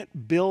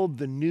can't build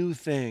the new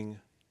thing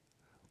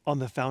on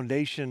the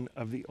foundation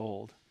of the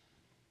old.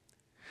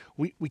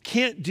 We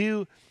can't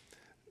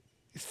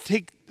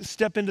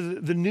step into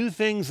the new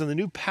things and the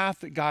new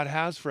path that God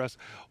has for us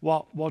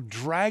while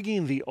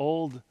dragging the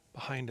old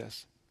behind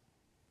us.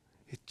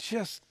 It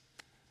just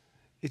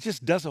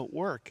doesn't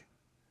work.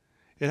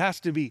 It has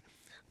to be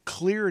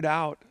cleared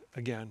out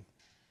again.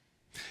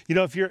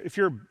 If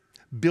you're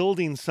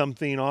building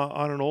something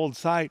on an old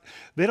site,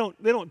 they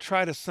don't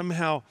try to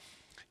somehow,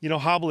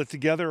 hobble it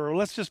together, or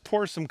let's just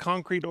pour some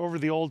concrete over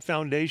the old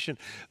foundation.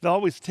 They'll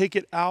always take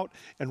it out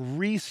and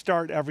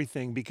restart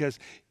everything, because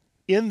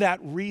in that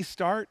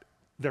restart,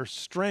 there's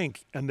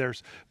strength and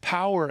there's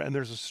power and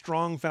there's a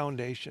strong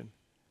foundation.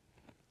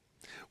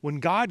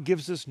 When God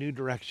gives us new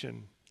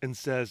direction and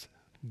says,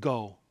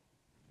 go,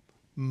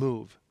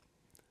 move,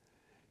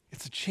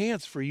 it's a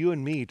chance for you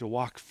and me to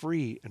walk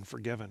free and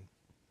forgiven.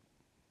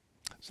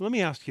 So let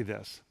me ask you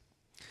this.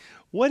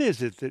 What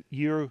is it that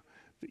you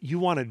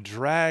want to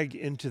drag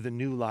into the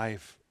new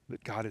life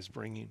that God is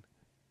bringing?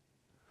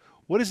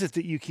 What is it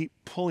that you keep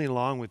pulling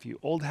along with you?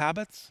 Old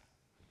habits?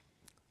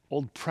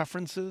 Old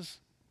preferences?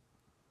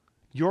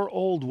 Your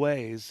old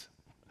ways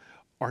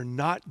are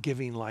not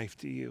giving life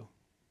to you.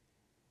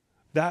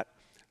 That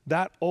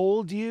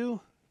old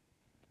you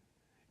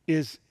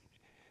is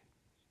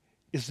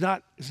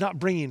not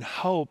bringing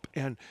hope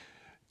and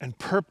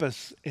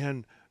purpose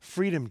and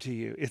freedom to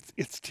you.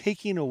 It's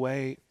taking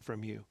away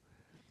from you.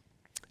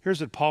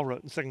 Here's what Paul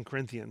wrote in 2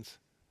 Corinthians.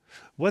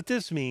 What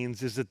this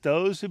means is that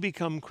those who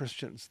become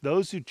Christians,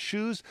 those who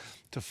choose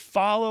to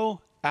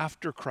follow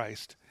after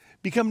Christ,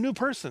 become new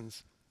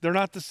persons. They're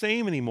not the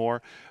same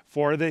anymore,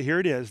 for here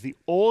it is, the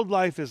old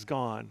life is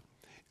gone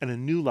and a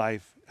new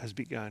life has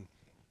begun.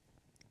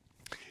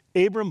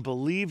 Abram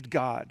believed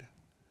God,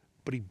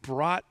 but he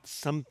brought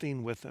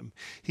something with him.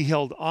 He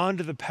held on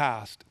to the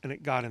past and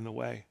it got in the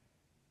way.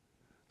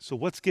 So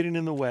what's getting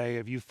in the way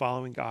of you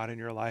following God in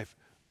your life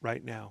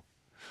right now?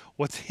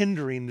 What's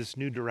hindering this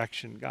new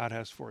direction God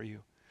has for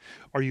you?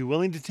 Are you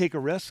willing to take a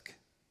risk?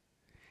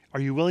 Are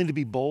you willing to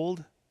be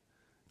bold?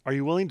 Are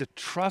you willing to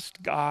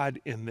trust God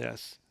in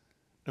this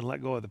and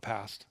let go of the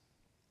past?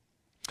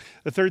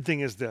 The third thing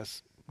is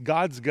this.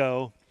 God's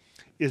go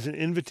is an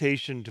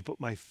invitation to put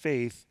my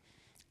faith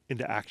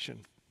into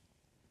action.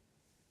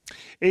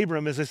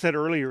 Abram, as I said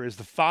earlier, is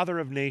the father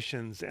of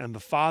nations and the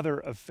father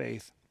of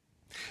faith.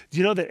 Do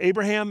you know that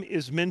Abraham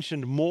is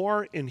mentioned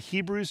more in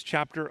Hebrews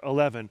chapter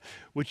 11,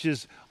 which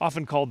is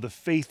often called the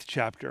faith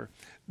chapter,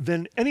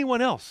 than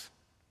anyone else?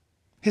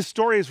 His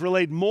story is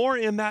relayed more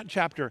in that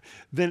chapter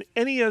than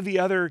any of the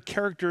other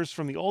characters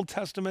from the Old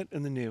Testament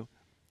and the New.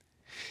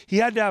 He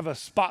had to have a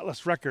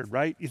spotless record,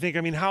 right? You think,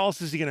 how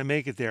else is he going to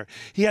make it there?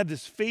 He had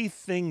this faith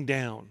thing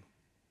down.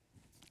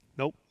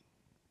 Nope.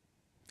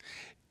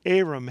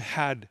 Abram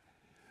had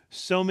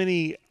so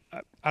many,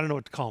 I don't know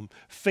what to call them,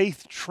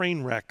 faith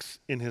train wrecks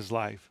in his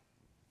life.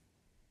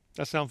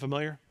 That sound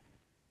familiar?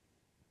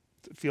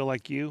 Does it feel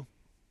like you?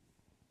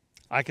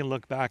 I can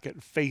look back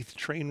at faith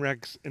train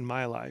wrecks in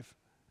my life.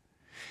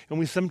 And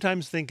we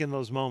sometimes think in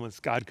those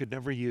moments, God could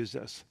never use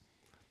us.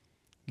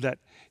 That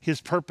his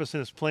purpose and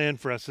his plan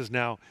for us is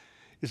now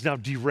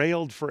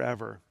derailed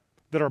forever.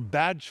 That our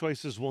bad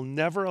choices will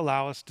never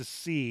allow us to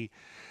see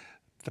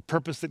the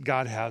purpose that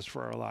God has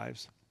for our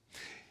lives.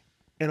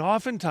 And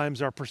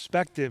oftentimes our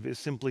perspective is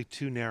simply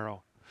too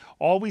narrow.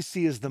 All we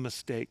see is the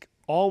mistake.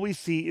 All we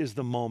see is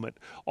the moment.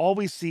 All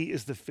we see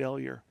is the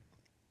failure.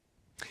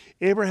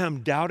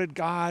 Abraham doubted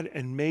God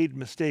and made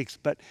mistakes,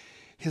 but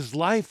his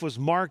life was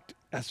marked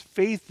as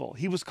faithful.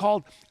 He was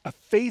called a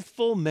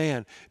faithful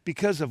man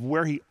because of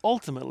where he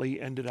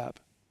ultimately ended up.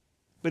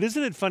 But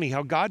isn't it funny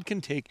how God can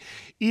take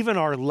even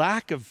our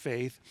lack of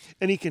faith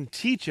and he can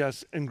teach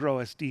us and grow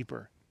us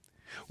deeper?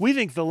 We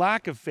think the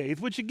lack of faith,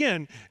 which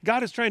again,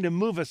 God is trying to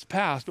move us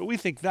past, but we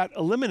think that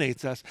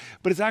eliminates us.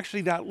 But it's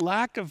actually that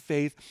lack of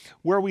faith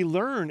where we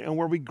learn and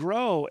where we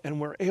grow and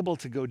we're able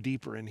to go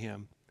deeper in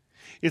him.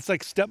 It's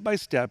like step by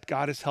step,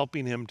 God is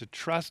helping him to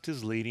trust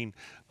his leading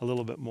a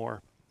little bit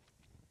more.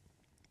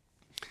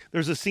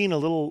 There's a scene a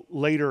little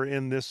later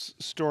in this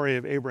story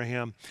of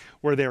Abraham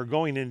where they're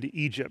going into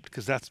Egypt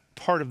because that's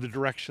part of the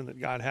direction that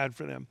God had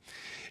for them.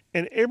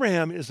 And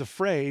Abraham is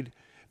afraid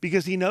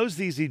because he knows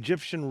these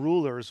Egyptian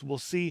rulers will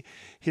see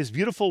his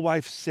beautiful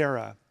wife,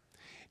 Sarah,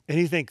 and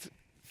he thinks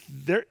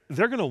they're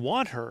going to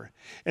want her.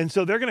 And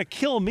so they're going to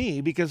kill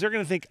me because they're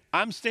going to think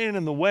I'm standing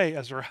in the way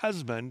as her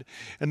husband,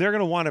 and they're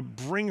going to want to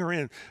bring her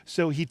in.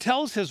 So he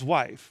tells his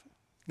wife,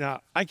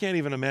 now I can't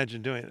even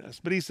imagine doing this,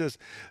 but he says,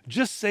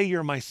 just say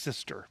you're my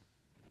sister.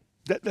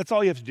 That's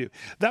all you have to do.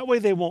 That way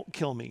they won't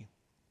kill me.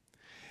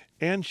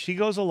 And she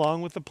goes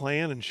along with the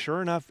plan, and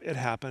sure enough, it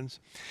happens.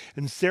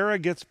 And Sarah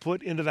gets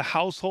put into the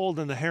household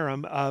and the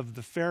harem of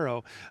the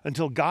Pharaoh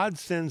until God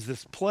sends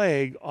this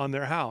plague on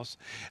their house.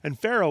 And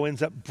Pharaoh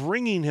ends up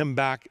bringing her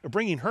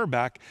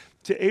back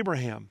to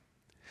Abraham.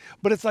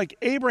 But it's like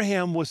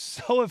Abraham was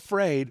so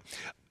afraid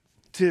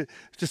to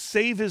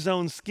save his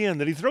own skin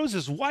that he throws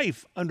his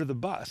wife under the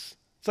bus.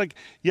 It's like,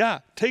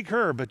 yeah, take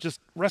her, but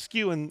just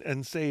rescue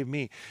and save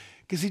me.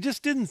 Because he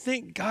just didn't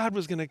think God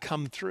was going to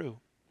come through.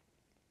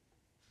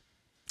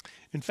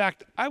 In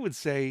fact, I would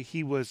say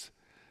he was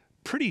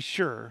pretty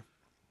sure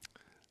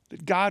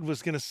that God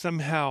was going to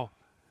somehow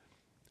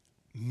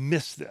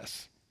miss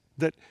this,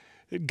 that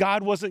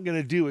God wasn't going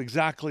to do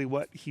exactly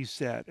what he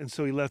said. And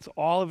so he lets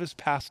all of his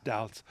past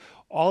doubts,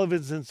 all of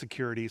his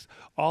insecurities,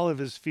 all of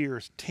his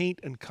fears taint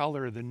and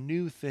color the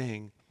new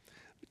thing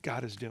that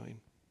God is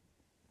doing.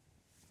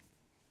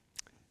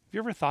 Have you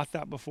ever thought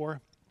that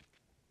before?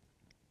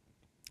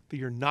 That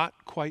you're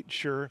not quite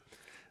sure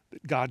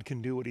that God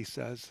can do what he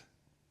says?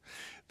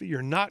 That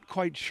you're not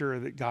quite sure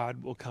that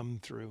God will come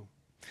through,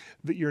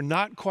 that you're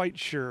not quite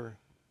sure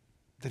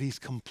that he's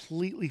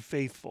completely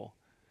faithful.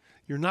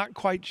 You're not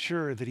quite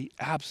sure that he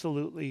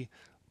absolutely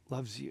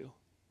loves you.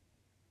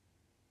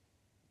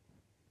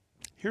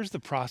 Here's the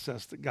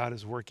process that God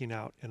is working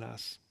out in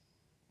us.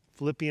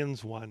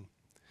 Philippians 1.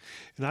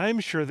 And I am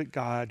sure that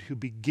God, who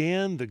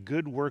began the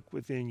good work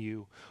within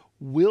you,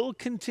 will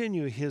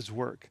continue his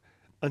work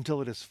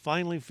until it is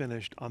finally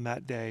finished on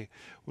that day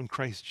when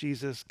Christ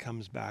Jesus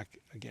comes back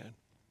again.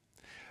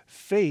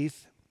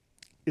 Faith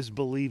is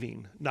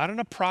believing, not in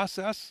a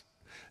process,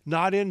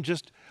 not in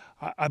just,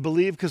 I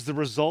believe because the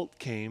result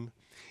came.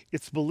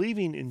 It's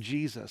believing in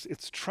Jesus.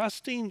 It's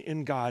trusting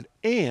in God.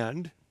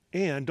 And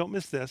don't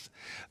miss this,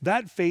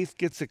 that faith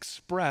gets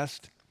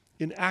expressed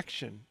in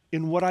action,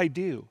 in what I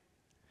do,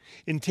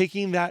 in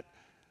taking that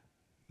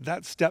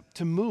step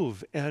to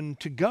move and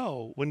to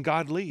go when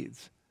God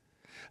leads.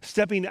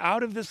 Stepping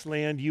out of this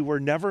land you were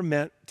never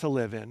meant to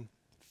live in.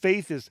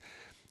 Faith is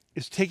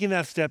taking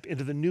that step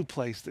into the new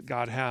place that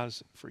God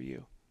has for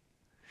you.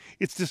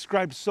 It's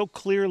described so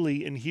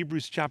clearly in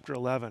Hebrews chapter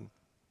 11.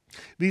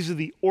 These are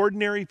the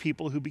ordinary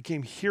people who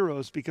became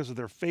heroes because of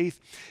their faith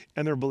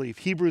and their belief.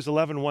 Hebrews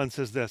 11:1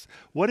 says this,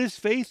 what is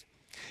faith?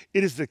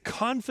 It is the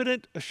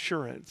confident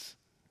assurance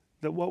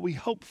that what we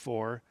hope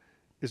for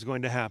is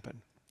going to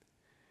happen.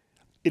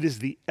 It is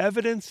the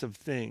evidence of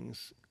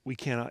things we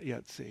cannot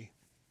yet see.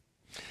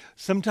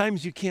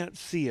 Sometimes you can't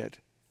see it,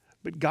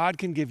 but God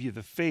can give you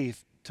the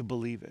faith to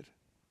believe it.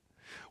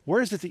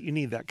 Where is it that you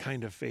need that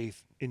kind of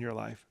faith in your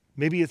life?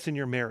 Maybe it's in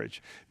your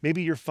marriage,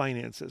 maybe your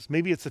finances,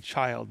 maybe it's a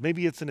child,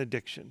 maybe it's an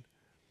addiction.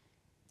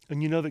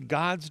 And you know that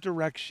God's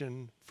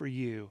direction for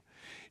you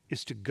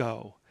is to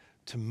go,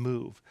 to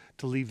move,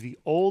 to leave the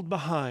old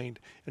behind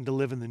and to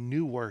live in the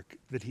new work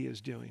that he is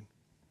doing.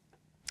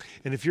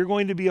 And if you're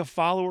going to be a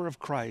follower of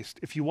Christ,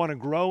 if you want to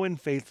grow in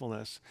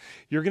faithfulness,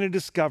 you're going to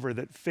discover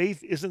that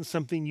faith isn't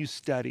something you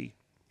study.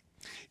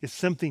 It's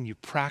something you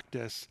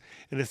practice,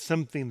 and it's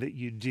something that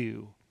you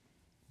do.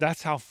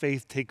 That's how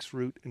faith takes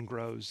root and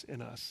grows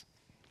in us.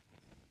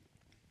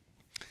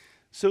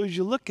 So as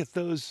you look at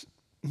those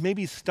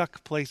maybe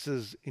stuck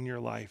places in your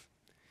life,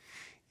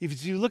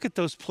 if you look at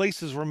those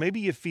places where maybe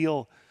you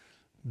feel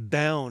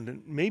bound,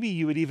 and maybe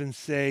you would even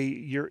say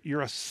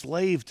you're a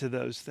slave to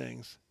those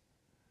things,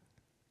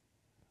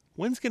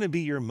 when's going to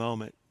be your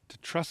moment to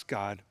trust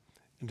God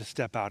and to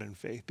step out in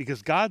faith?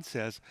 Because God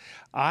says,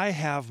 I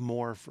have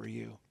more for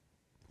you.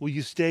 Will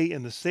you stay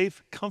in the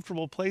safe,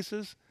 comfortable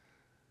places?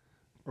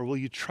 Or will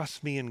you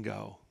trust me and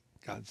go?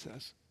 God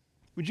says.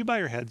 Would you bow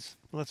your heads?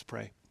 Let's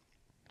pray.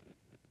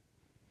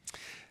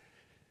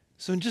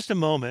 So in just a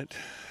moment,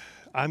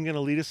 I'm going to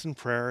lead us in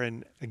prayer.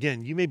 And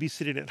again, you may be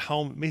sitting at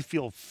home. It may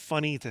feel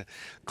funny to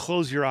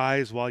close your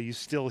eyes while you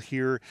still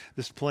hear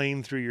this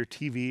playing through your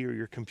TV or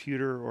your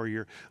computer or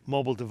your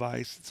mobile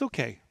device. It's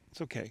okay.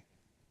 It's okay.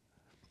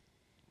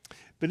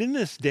 But in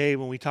this day,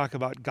 when we talk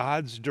about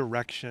God's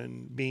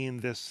direction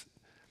being this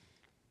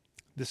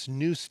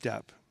new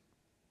step,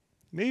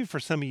 maybe for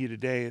some of you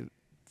today,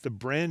 the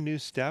brand new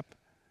step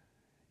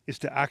is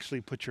to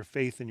actually put your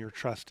faith and your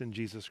trust in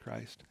Jesus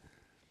Christ.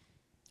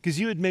 Because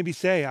you would maybe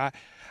say,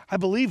 I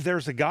believe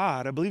there's a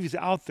God. I believe he's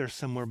out there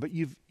somewhere. But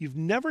you've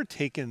never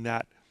taken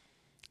that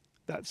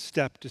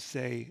step to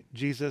say,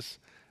 Jesus,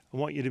 I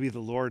want you to be the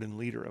Lord and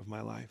leader of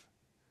my life.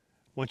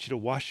 I want you to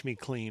wash me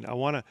clean. I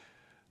want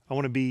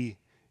to be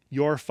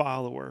your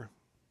follower,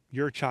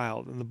 your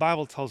child. And the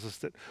Bible tells us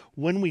that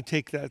when we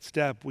take that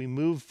step, we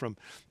move from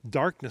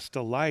darkness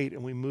to light,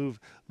 and we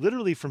move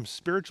literally from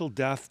spiritual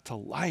death to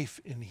life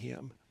in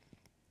him.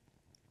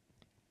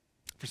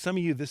 For some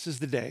of you, this is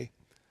the day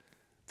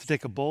to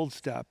take a bold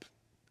step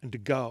and to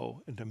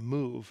go and to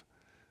move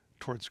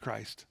towards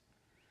Christ.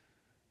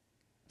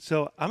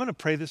 So I'm going to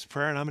pray this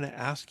prayer, and I'm going to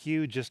ask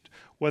you, just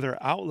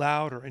whether out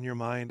loud or in your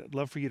mind, I'd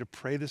love for you to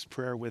pray this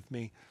prayer with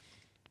me.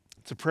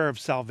 It's a prayer of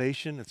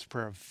salvation. It's a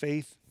prayer of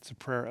faith. It's a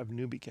prayer of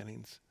new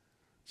beginnings.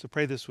 So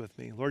pray this with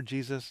me. Lord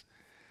Jesus,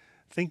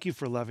 thank you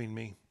for loving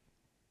me.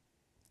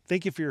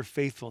 Thank you for your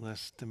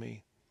faithfulness to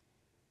me.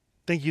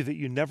 Thank you that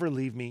you never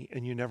leave me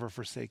and you never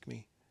forsake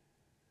me.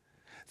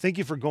 Thank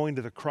you for going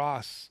to the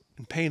cross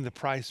and paying the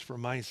price for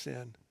my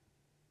sin.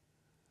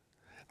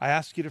 I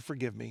ask you to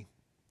forgive me.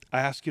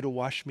 I ask you to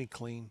wash me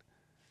clean.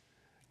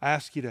 I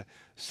ask you to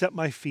set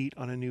my feet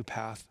on a new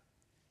path.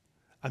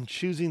 I'm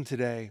choosing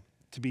today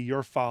to be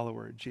your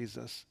follower,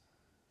 Jesus,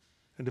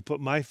 and to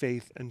put my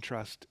faith and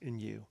trust in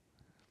you.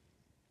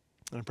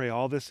 And I pray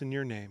all this in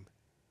your name.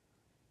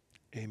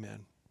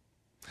 Amen.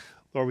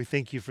 Lord, we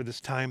thank you for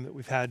this time that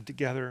we've had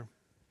together,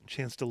 a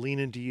chance to lean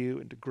into you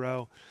and to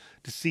grow,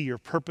 to see your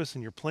purpose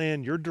and your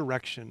plan, your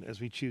direction as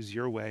we choose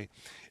your way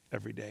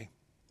every day.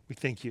 We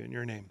thank you in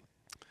your name.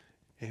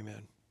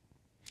 Amen.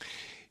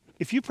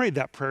 If you prayed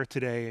that prayer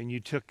today and you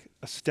took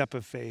a step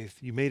of faith,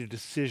 you made a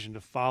decision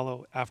to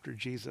follow after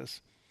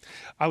Jesus,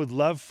 I would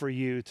love for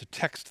you to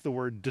text the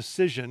word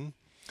decision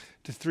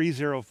to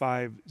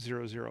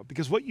 30500,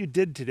 because what you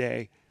did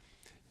today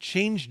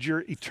changed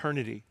your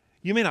eternity.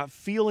 You may not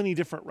feel any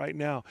different right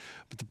now,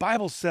 but the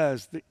Bible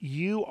says that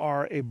you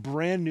are a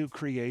brand new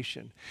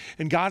creation,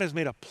 and God has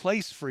made a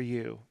place for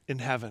you in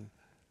heaven.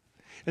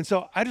 And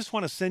so I just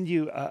want to send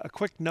you a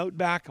quick note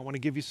back. I want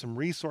to give you some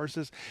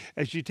resources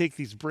as you take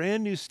these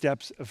brand new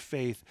steps of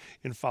faith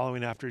in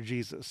following after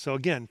Jesus. So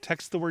again,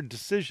 text the word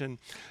decision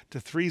to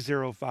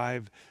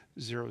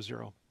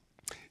 30500.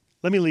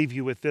 Let me leave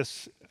you with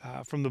this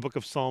from the book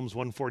of Psalms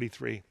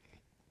 143.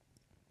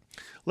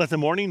 Let the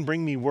morning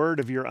bring me word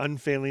of your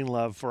unfailing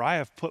love, for I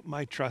have put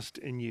my trust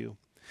in you.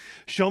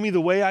 Show me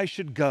the way I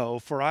should go,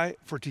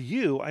 for to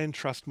you I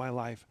entrust my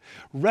life.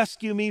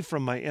 Rescue me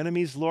from my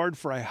enemies, Lord,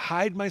 for I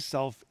hide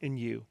myself in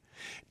you.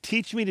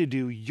 Teach me to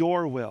do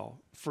your will,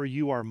 for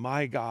you are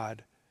my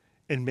God,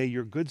 and may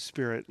your good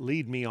spirit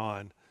lead me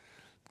on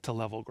to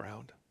level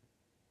ground.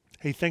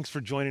 Hey, thanks for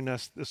joining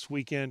us this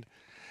weekend.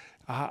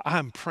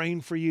 I'm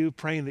praying for you,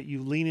 praying that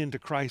you lean into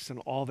Christ and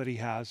all that he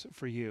has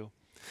for you.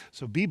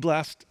 So be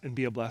blessed and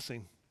be a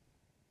blessing.